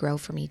learn and grow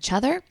from each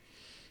other.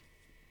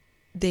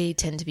 They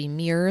tend to be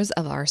mirrors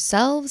of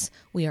ourselves.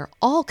 We are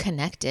all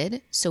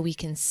connected, so we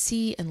can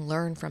see and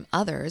learn from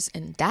others,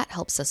 and that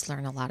helps us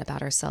learn a lot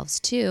about ourselves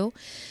too.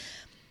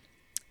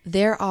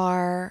 There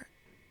are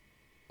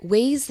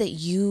ways that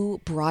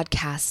you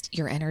broadcast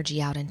your energy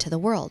out into the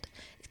world.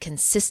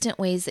 Consistent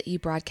ways that you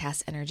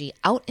broadcast energy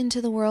out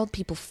into the world,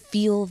 people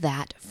feel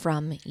that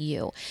from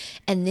you.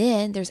 And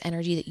then there's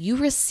energy that you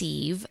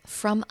receive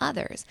from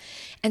others.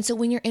 And so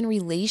when you're in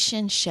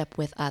relationship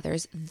with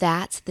others,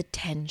 that's the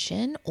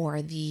tension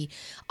or the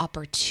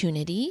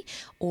opportunity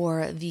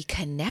or the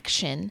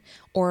connection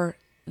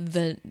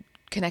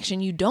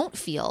you don't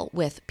feel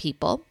with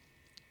people.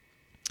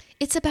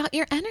 It's about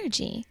your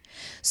energy.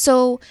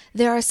 So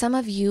there are some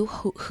of you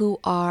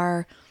who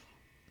are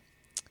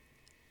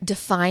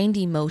defined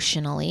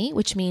emotionally,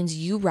 which means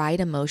you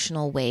ride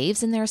emotional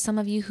waves. And there are some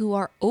of you who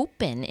are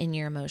open in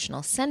your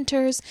emotional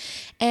centers,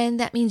 and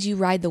that means you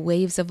ride the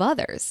waves of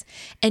others.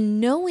 And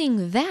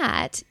knowing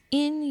that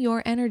in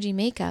your energy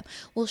makeup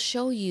will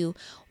show you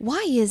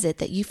why is it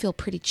that you feel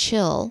pretty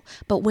chill,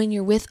 but when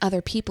you're with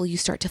other people, you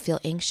start to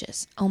feel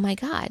anxious. Oh my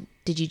God,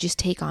 did you just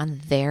take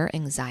on their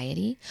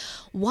anxiety?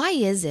 Why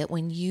is it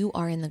when you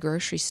are in the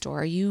grocery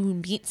store, you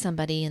meet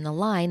somebody in the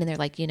line and they're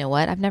like, you know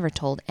what, I've never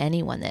told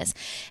anyone this,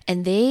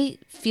 and they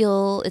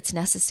feel it's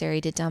necessary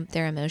to dump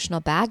their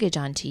emotional baggage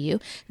onto you.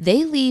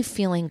 They leave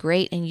feeling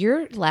great and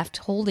you're left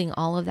holding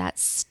all of that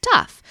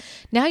stuff.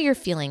 Now you're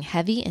feeling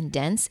heavy and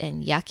dense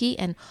and yucky.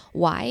 And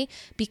why?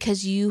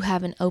 Because you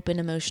have an open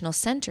emotional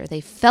center.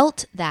 They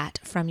felt that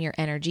from your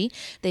energy.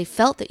 They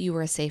felt that you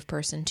were a safe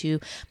person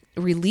to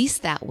release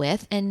that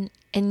with. And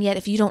yet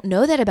if you don't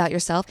know that about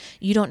yourself,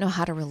 you don't know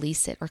how to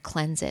release it or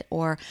cleanse it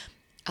or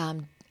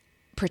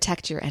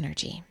protect your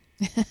energy.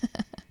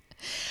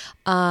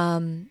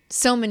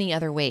 So many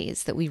other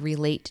ways that we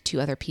relate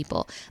to other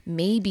people.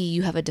 Maybe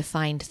you have a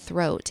defined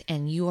throat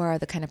and you are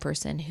the kind of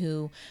person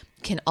who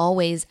can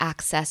always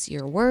access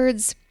your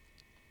words.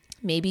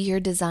 Maybe you're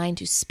designed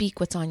to speak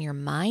what's on your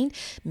mind.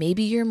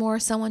 Maybe you're more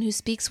someone who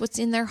speaks what's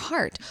in their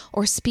heart,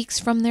 or speaks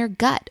from their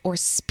gut, or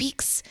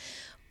speaks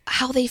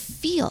how they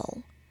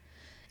feel.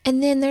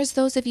 And then there's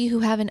those of you who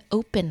have an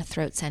open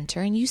throat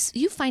center, and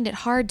you find it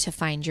hard to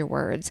find your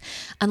words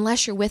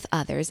unless you're with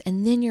others,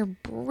 and then you're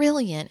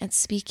brilliant at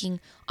speaking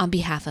on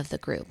behalf of the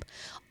group.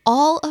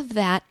 All of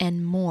that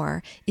and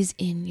more is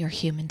in your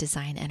Human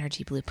Design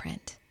Energy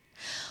Blueprint.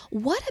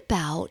 What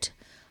about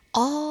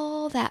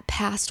all that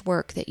past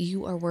work that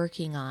you are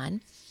working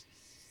on?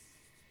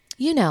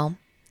 You know,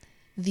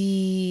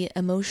 the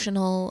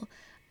emotional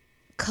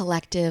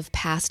collective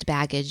past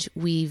baggage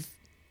we've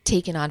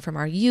taken on from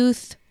our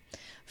youth,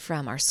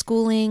 from our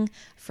schooling,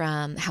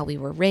 from how we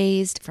were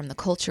raised, from the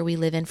culture we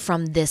live in,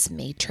 from this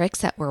matrix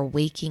that we're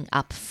waking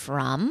up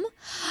from.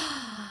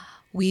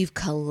 We've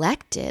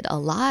collected a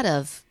lot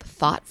of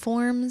thought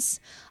forms,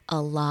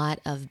 a lot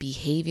of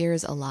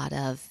behaviors, a lot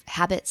of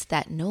habits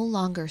that no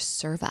longer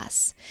serve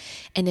us.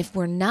 And if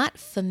we're not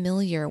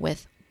familiar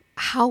with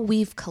how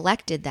we've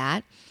collected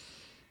that,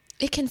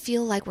 it can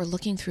feel like we're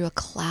looking through a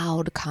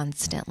cloud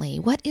constantly.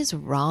 What is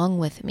wrong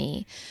with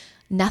me?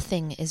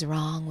 Nothing is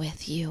wrong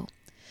with you.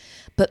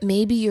 But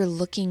maybe you're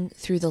looking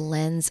through the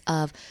lens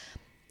of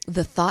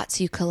the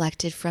thoughts you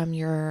collected from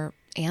your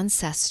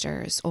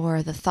ancestors,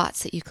 or the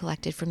thoughts that you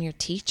collected from your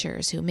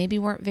teachers who maybe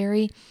weren't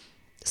very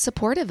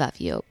supportive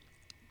of you.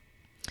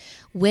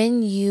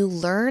 When you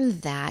learn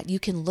that, you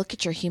can look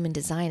at your human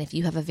design. If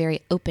you have a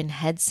very open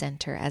head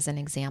center, as an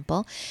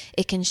example,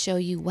 it can show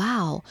you,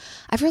 wow,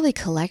 I've really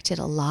collected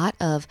a lot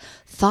of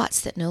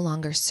thoughts that no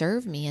longer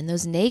serve me. And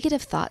those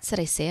negative thoughts that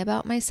I say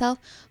about myself,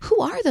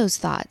 who are those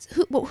thoughts?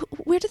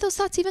 Where did those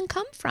thoughts even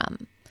come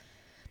from?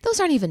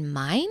 Those aren't even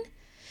mine.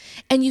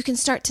 And you can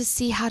start to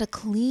see how to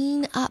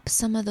clean up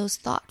some of those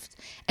thoughts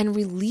and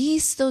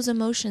release those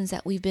emotions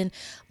that we've been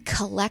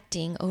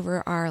collecting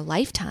over our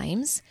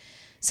lifetimes,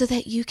 so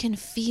that you can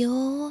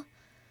feel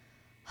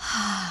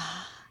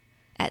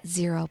at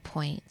 0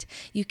 point.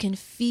 You can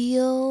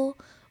feel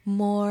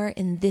more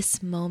in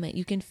this moment.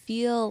 You can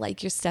feel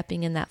like you're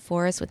stepping in that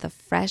forest with a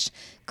fresh,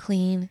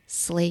 clean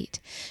slate.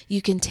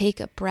 You can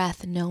take a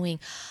breath knowing,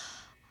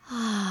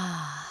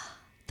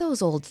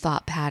 those old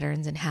thought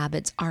patterns and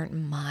habits aren't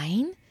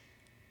mine.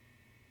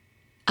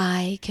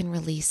 I can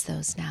release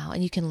those now,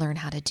 and you can learn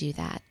how to do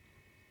that.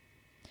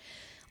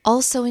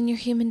 Also, in your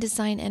Human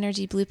Design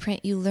Energy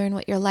Blueprint, you learn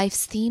what your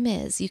life's theme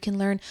is. You can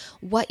learn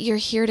what you're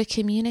here to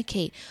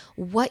communicate,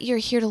 what you're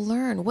here to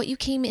learn, what you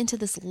came into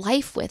this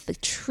life with, the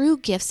true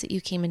gifts that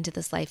you came into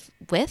this life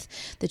with,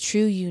 the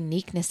true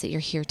uniqueness that you're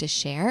here to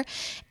share,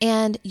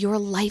 and your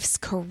life's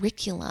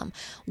curriculum,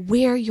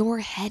 where you're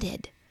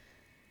headed,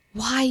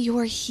 why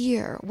you're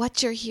here,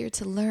 what you're here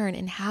to learn,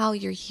 and how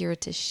you're here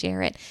to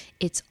share it.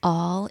 It's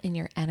all in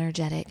your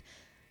energetic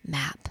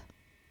map,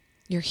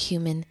 your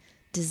Human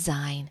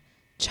Design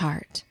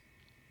chart.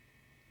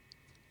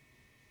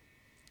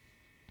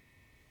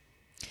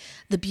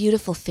 The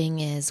beautiful thing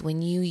is,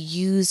 when you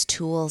use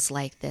tools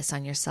like this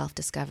on your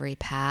self-discovery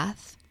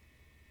path,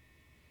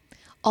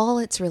 all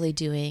it's really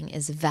doing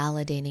is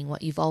validating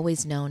what you've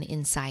always known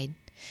inside.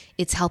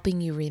 It's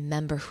helping you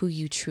remember who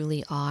you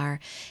truly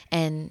are.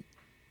 And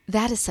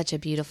that is such a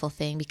beautiful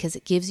thing, because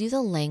it gives you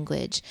the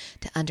language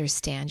to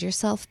understand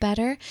yourself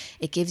better.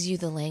 It gives you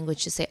the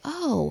language to say,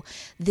 oh,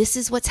 this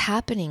is what's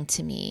happening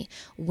to me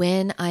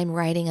when I'm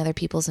riding other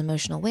people's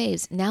emotional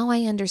waves. Now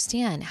I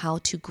understand how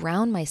to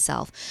ground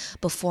myself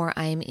before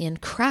I'm in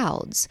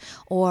crowds,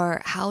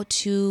 or how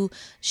to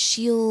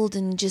shield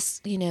and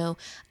just,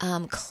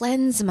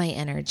 cleanse my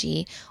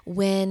energy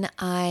when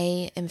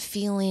I am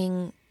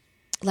feeling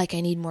like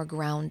I need more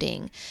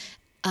grounding.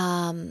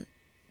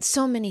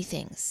 So many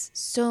things,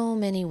 so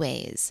many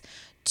ways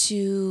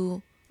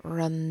to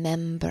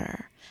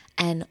remember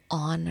and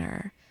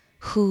honor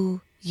who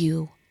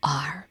you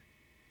are.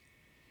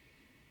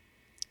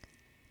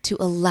 To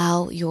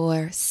allow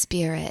your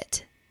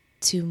spirit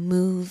to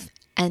move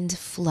and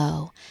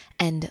flow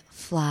and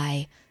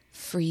fly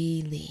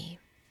freely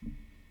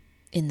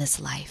in this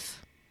life.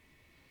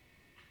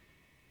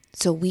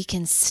 So we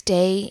can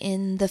stay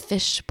in the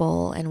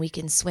fishbowl, and we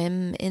can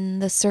swim in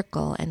the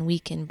circle, and we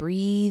can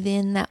breathe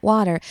in that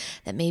water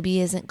that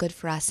maybe isn't good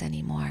for us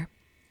anymore.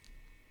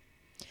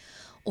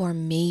 Or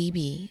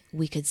maybe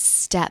we could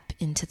step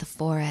into the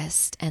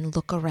forest and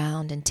look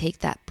around and take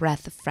that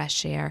breath of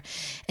fresh air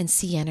and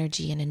see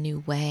energy in a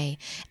new way,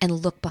 and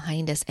look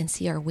behind us and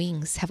see our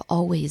wings have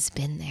always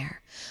been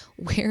there.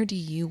 Where do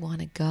you want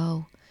to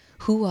go?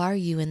 Who are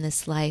you in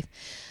this life?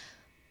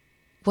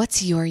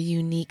 What's your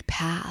unique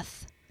path?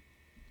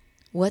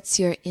 What's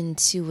your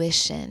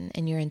intuition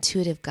and your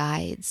intuitive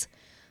guides?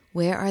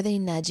 Where are they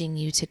nudging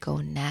you to go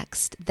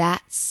next?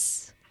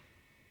 That's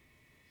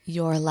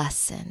your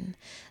lesson.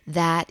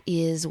 That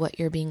is what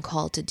you're being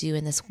called to do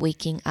in this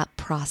waking up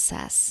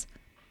process.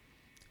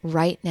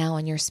 Right now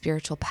on your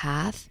spiritual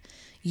path,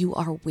 You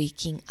are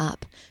waking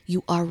up.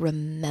 You are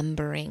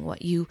remembering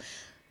what you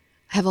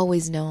have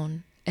always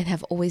known and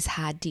have always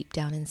had deep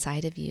down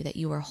inside of you, that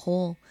you are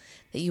whole,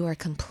 that you are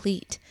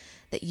complete,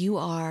 that you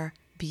are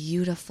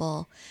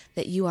beautiful,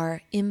 that you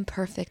are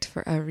imperfect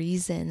for a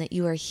reason, that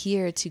you are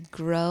here to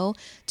grow,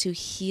 to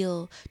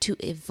heal, to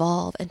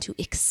evolve, and to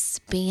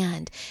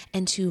expand,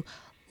 and to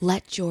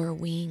let your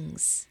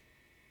wings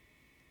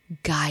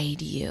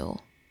guide you,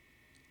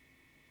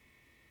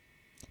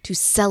 to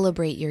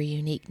celebrate your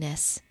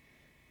uniqueness,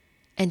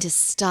 and to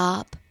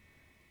stop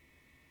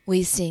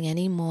wasting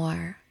any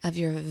more of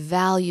your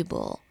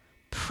valuable,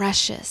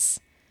 precious,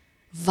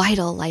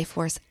 vital life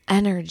force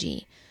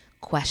energy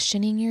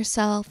questioning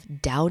yourself,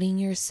 doubting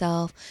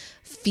yourself,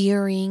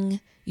 fearing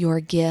your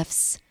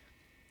gifts,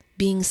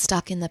 being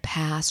stuck in the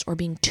past, or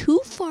being too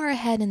far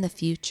ahead in the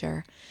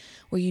future,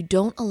 where you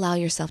don't allow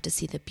yourself to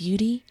see the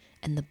beauty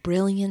and the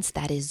brilliance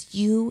that is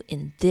you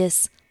in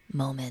this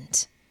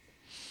moment.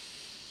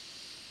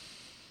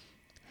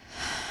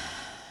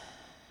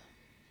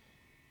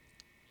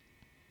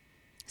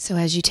 So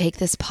as you take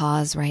this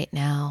pause right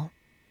now,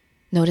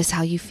 notice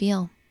how you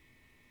feel.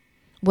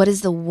 What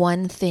is the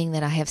one thing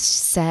that I have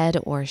said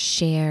or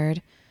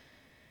shared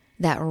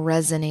that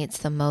resonates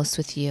the most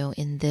with you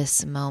in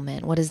this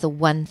moment? What is the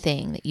one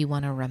thing that you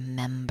want to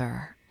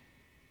remember?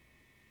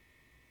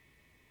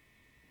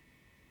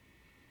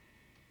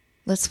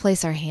 Let's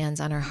place our hands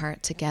on our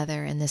heart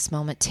together in this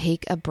moment.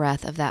 Take a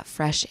breath of that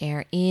fresh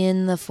air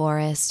in the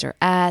forest or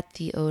at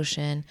the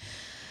ocean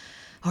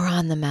or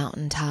on the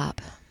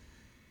mountaintop.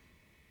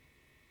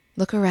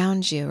 Look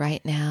around you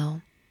right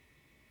now.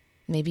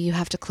 Maybe you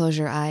have to close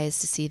your eyes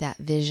to see that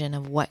vision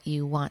of what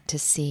you want to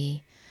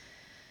see.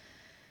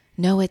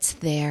 Know it's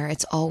there.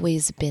 It's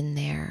always been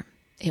there.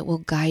 It will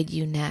guide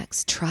you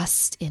next.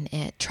 Trust in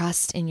it.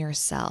 Trust in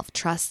yourself.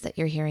 Trust that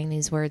you're hearing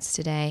these words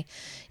today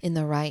in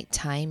the right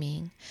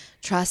timing.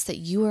 Trust that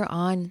you are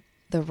on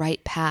the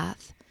right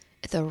path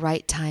at the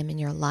right time in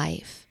your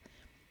life.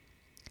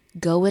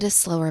 Go at a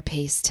slower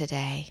pace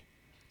today.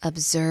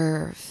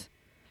 Observe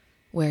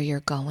where you're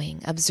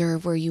going.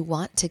 Observe where you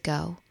want to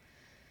go.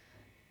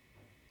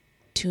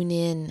 Tune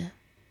in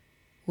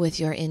with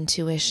your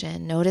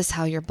intuition. Notice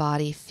how your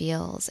body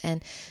feels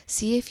and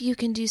see if you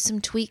can do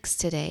some tweaks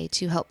today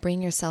to help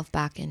bring yourself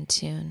back in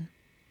tune.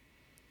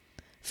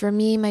 For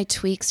me, my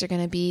tweaks are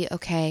going to be,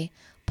 okay,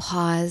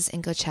 pause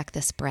and go check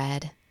this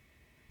bread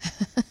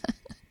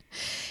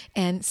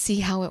and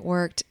see how it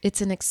worked.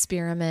 It's an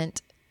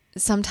experiment.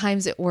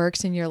 Sometimes it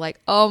works and you're like,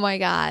 oh my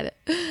God,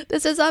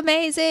 this is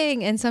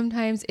amazing. And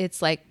sometimes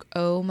it's like,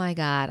 oh my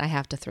God, I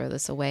have to throw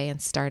this away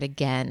and start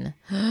again.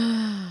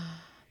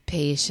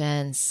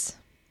 Patience,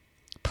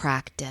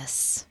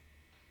 practice,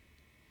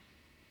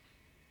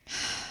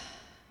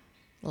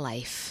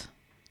 life,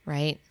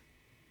 right?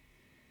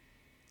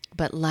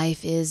 But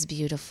life is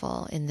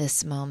beautiful in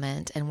this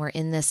moment, and we're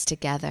in this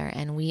together,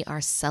 and we are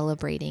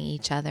celebrating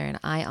each other, and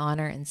I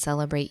honor and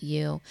celebrate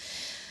you.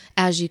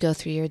 As you go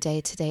through your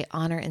day today,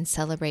 honor and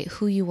celebrate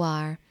who you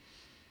are.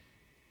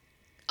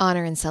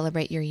 Honor and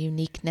celebrate your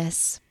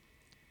uniqueness.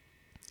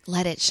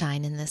 Let it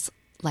shine in this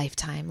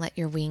lifetime. Let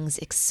your wings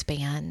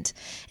expand.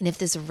 And if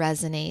this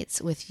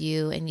resonates with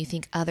you and you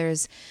think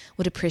others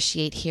would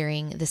appreciate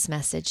hearing this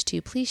message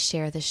too, please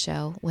share the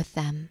show with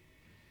them.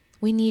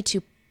 We need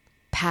to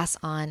pass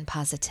on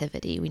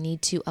positivity. We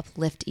need to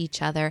uplift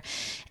each other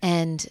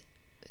and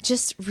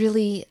just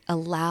really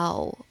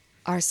allow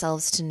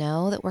ourselves to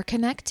know that we're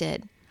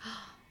connected.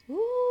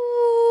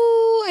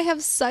 Ooh, I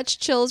have such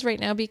chills right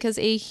now because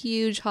a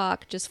huge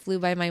hawk just flew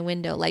by my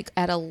window, like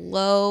at a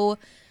low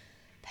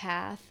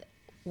path.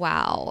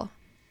 Wow.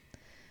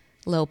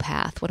 Low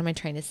path. What am I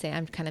trying to say?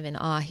 I'm kind of in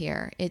awe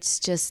here. It's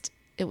just,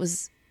 it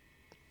was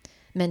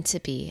meant to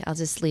be. I'll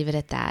just leave it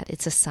at that.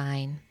 It's a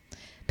sign.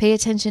 Pay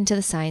attention to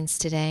the signs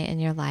today in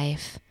your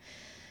life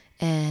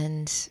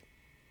and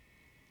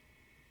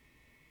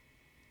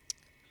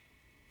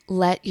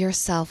let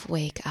yourself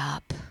wake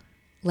up.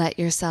 Let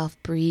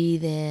yourself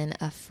breathe in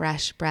a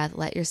fresh breath.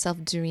 Let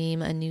yourself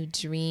dream a new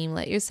dream.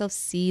 Let yourself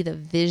see the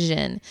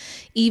vision,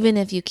 even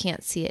if you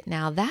can't see it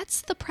now.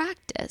 That's the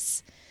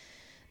practice.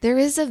 There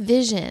is a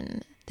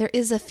vision. There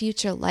is a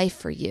future life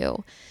for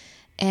you.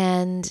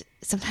 And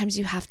sometimes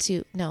you have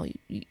to,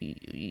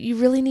 you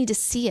really need to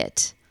see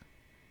it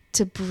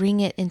to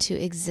bring it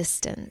into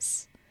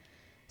existence.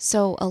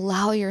 So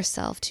allow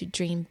yourself to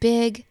dream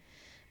big,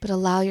 but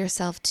allow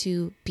yourself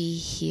to be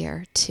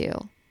here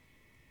too.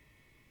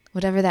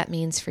 Whatever that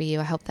means for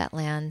you, I hope that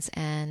lands,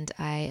 and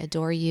I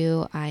adore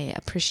you. I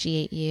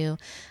appreciate you.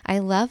 I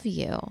love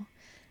you.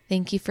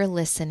 Thank you for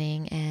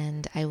listening,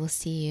 and I will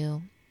see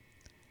you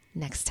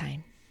next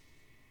time.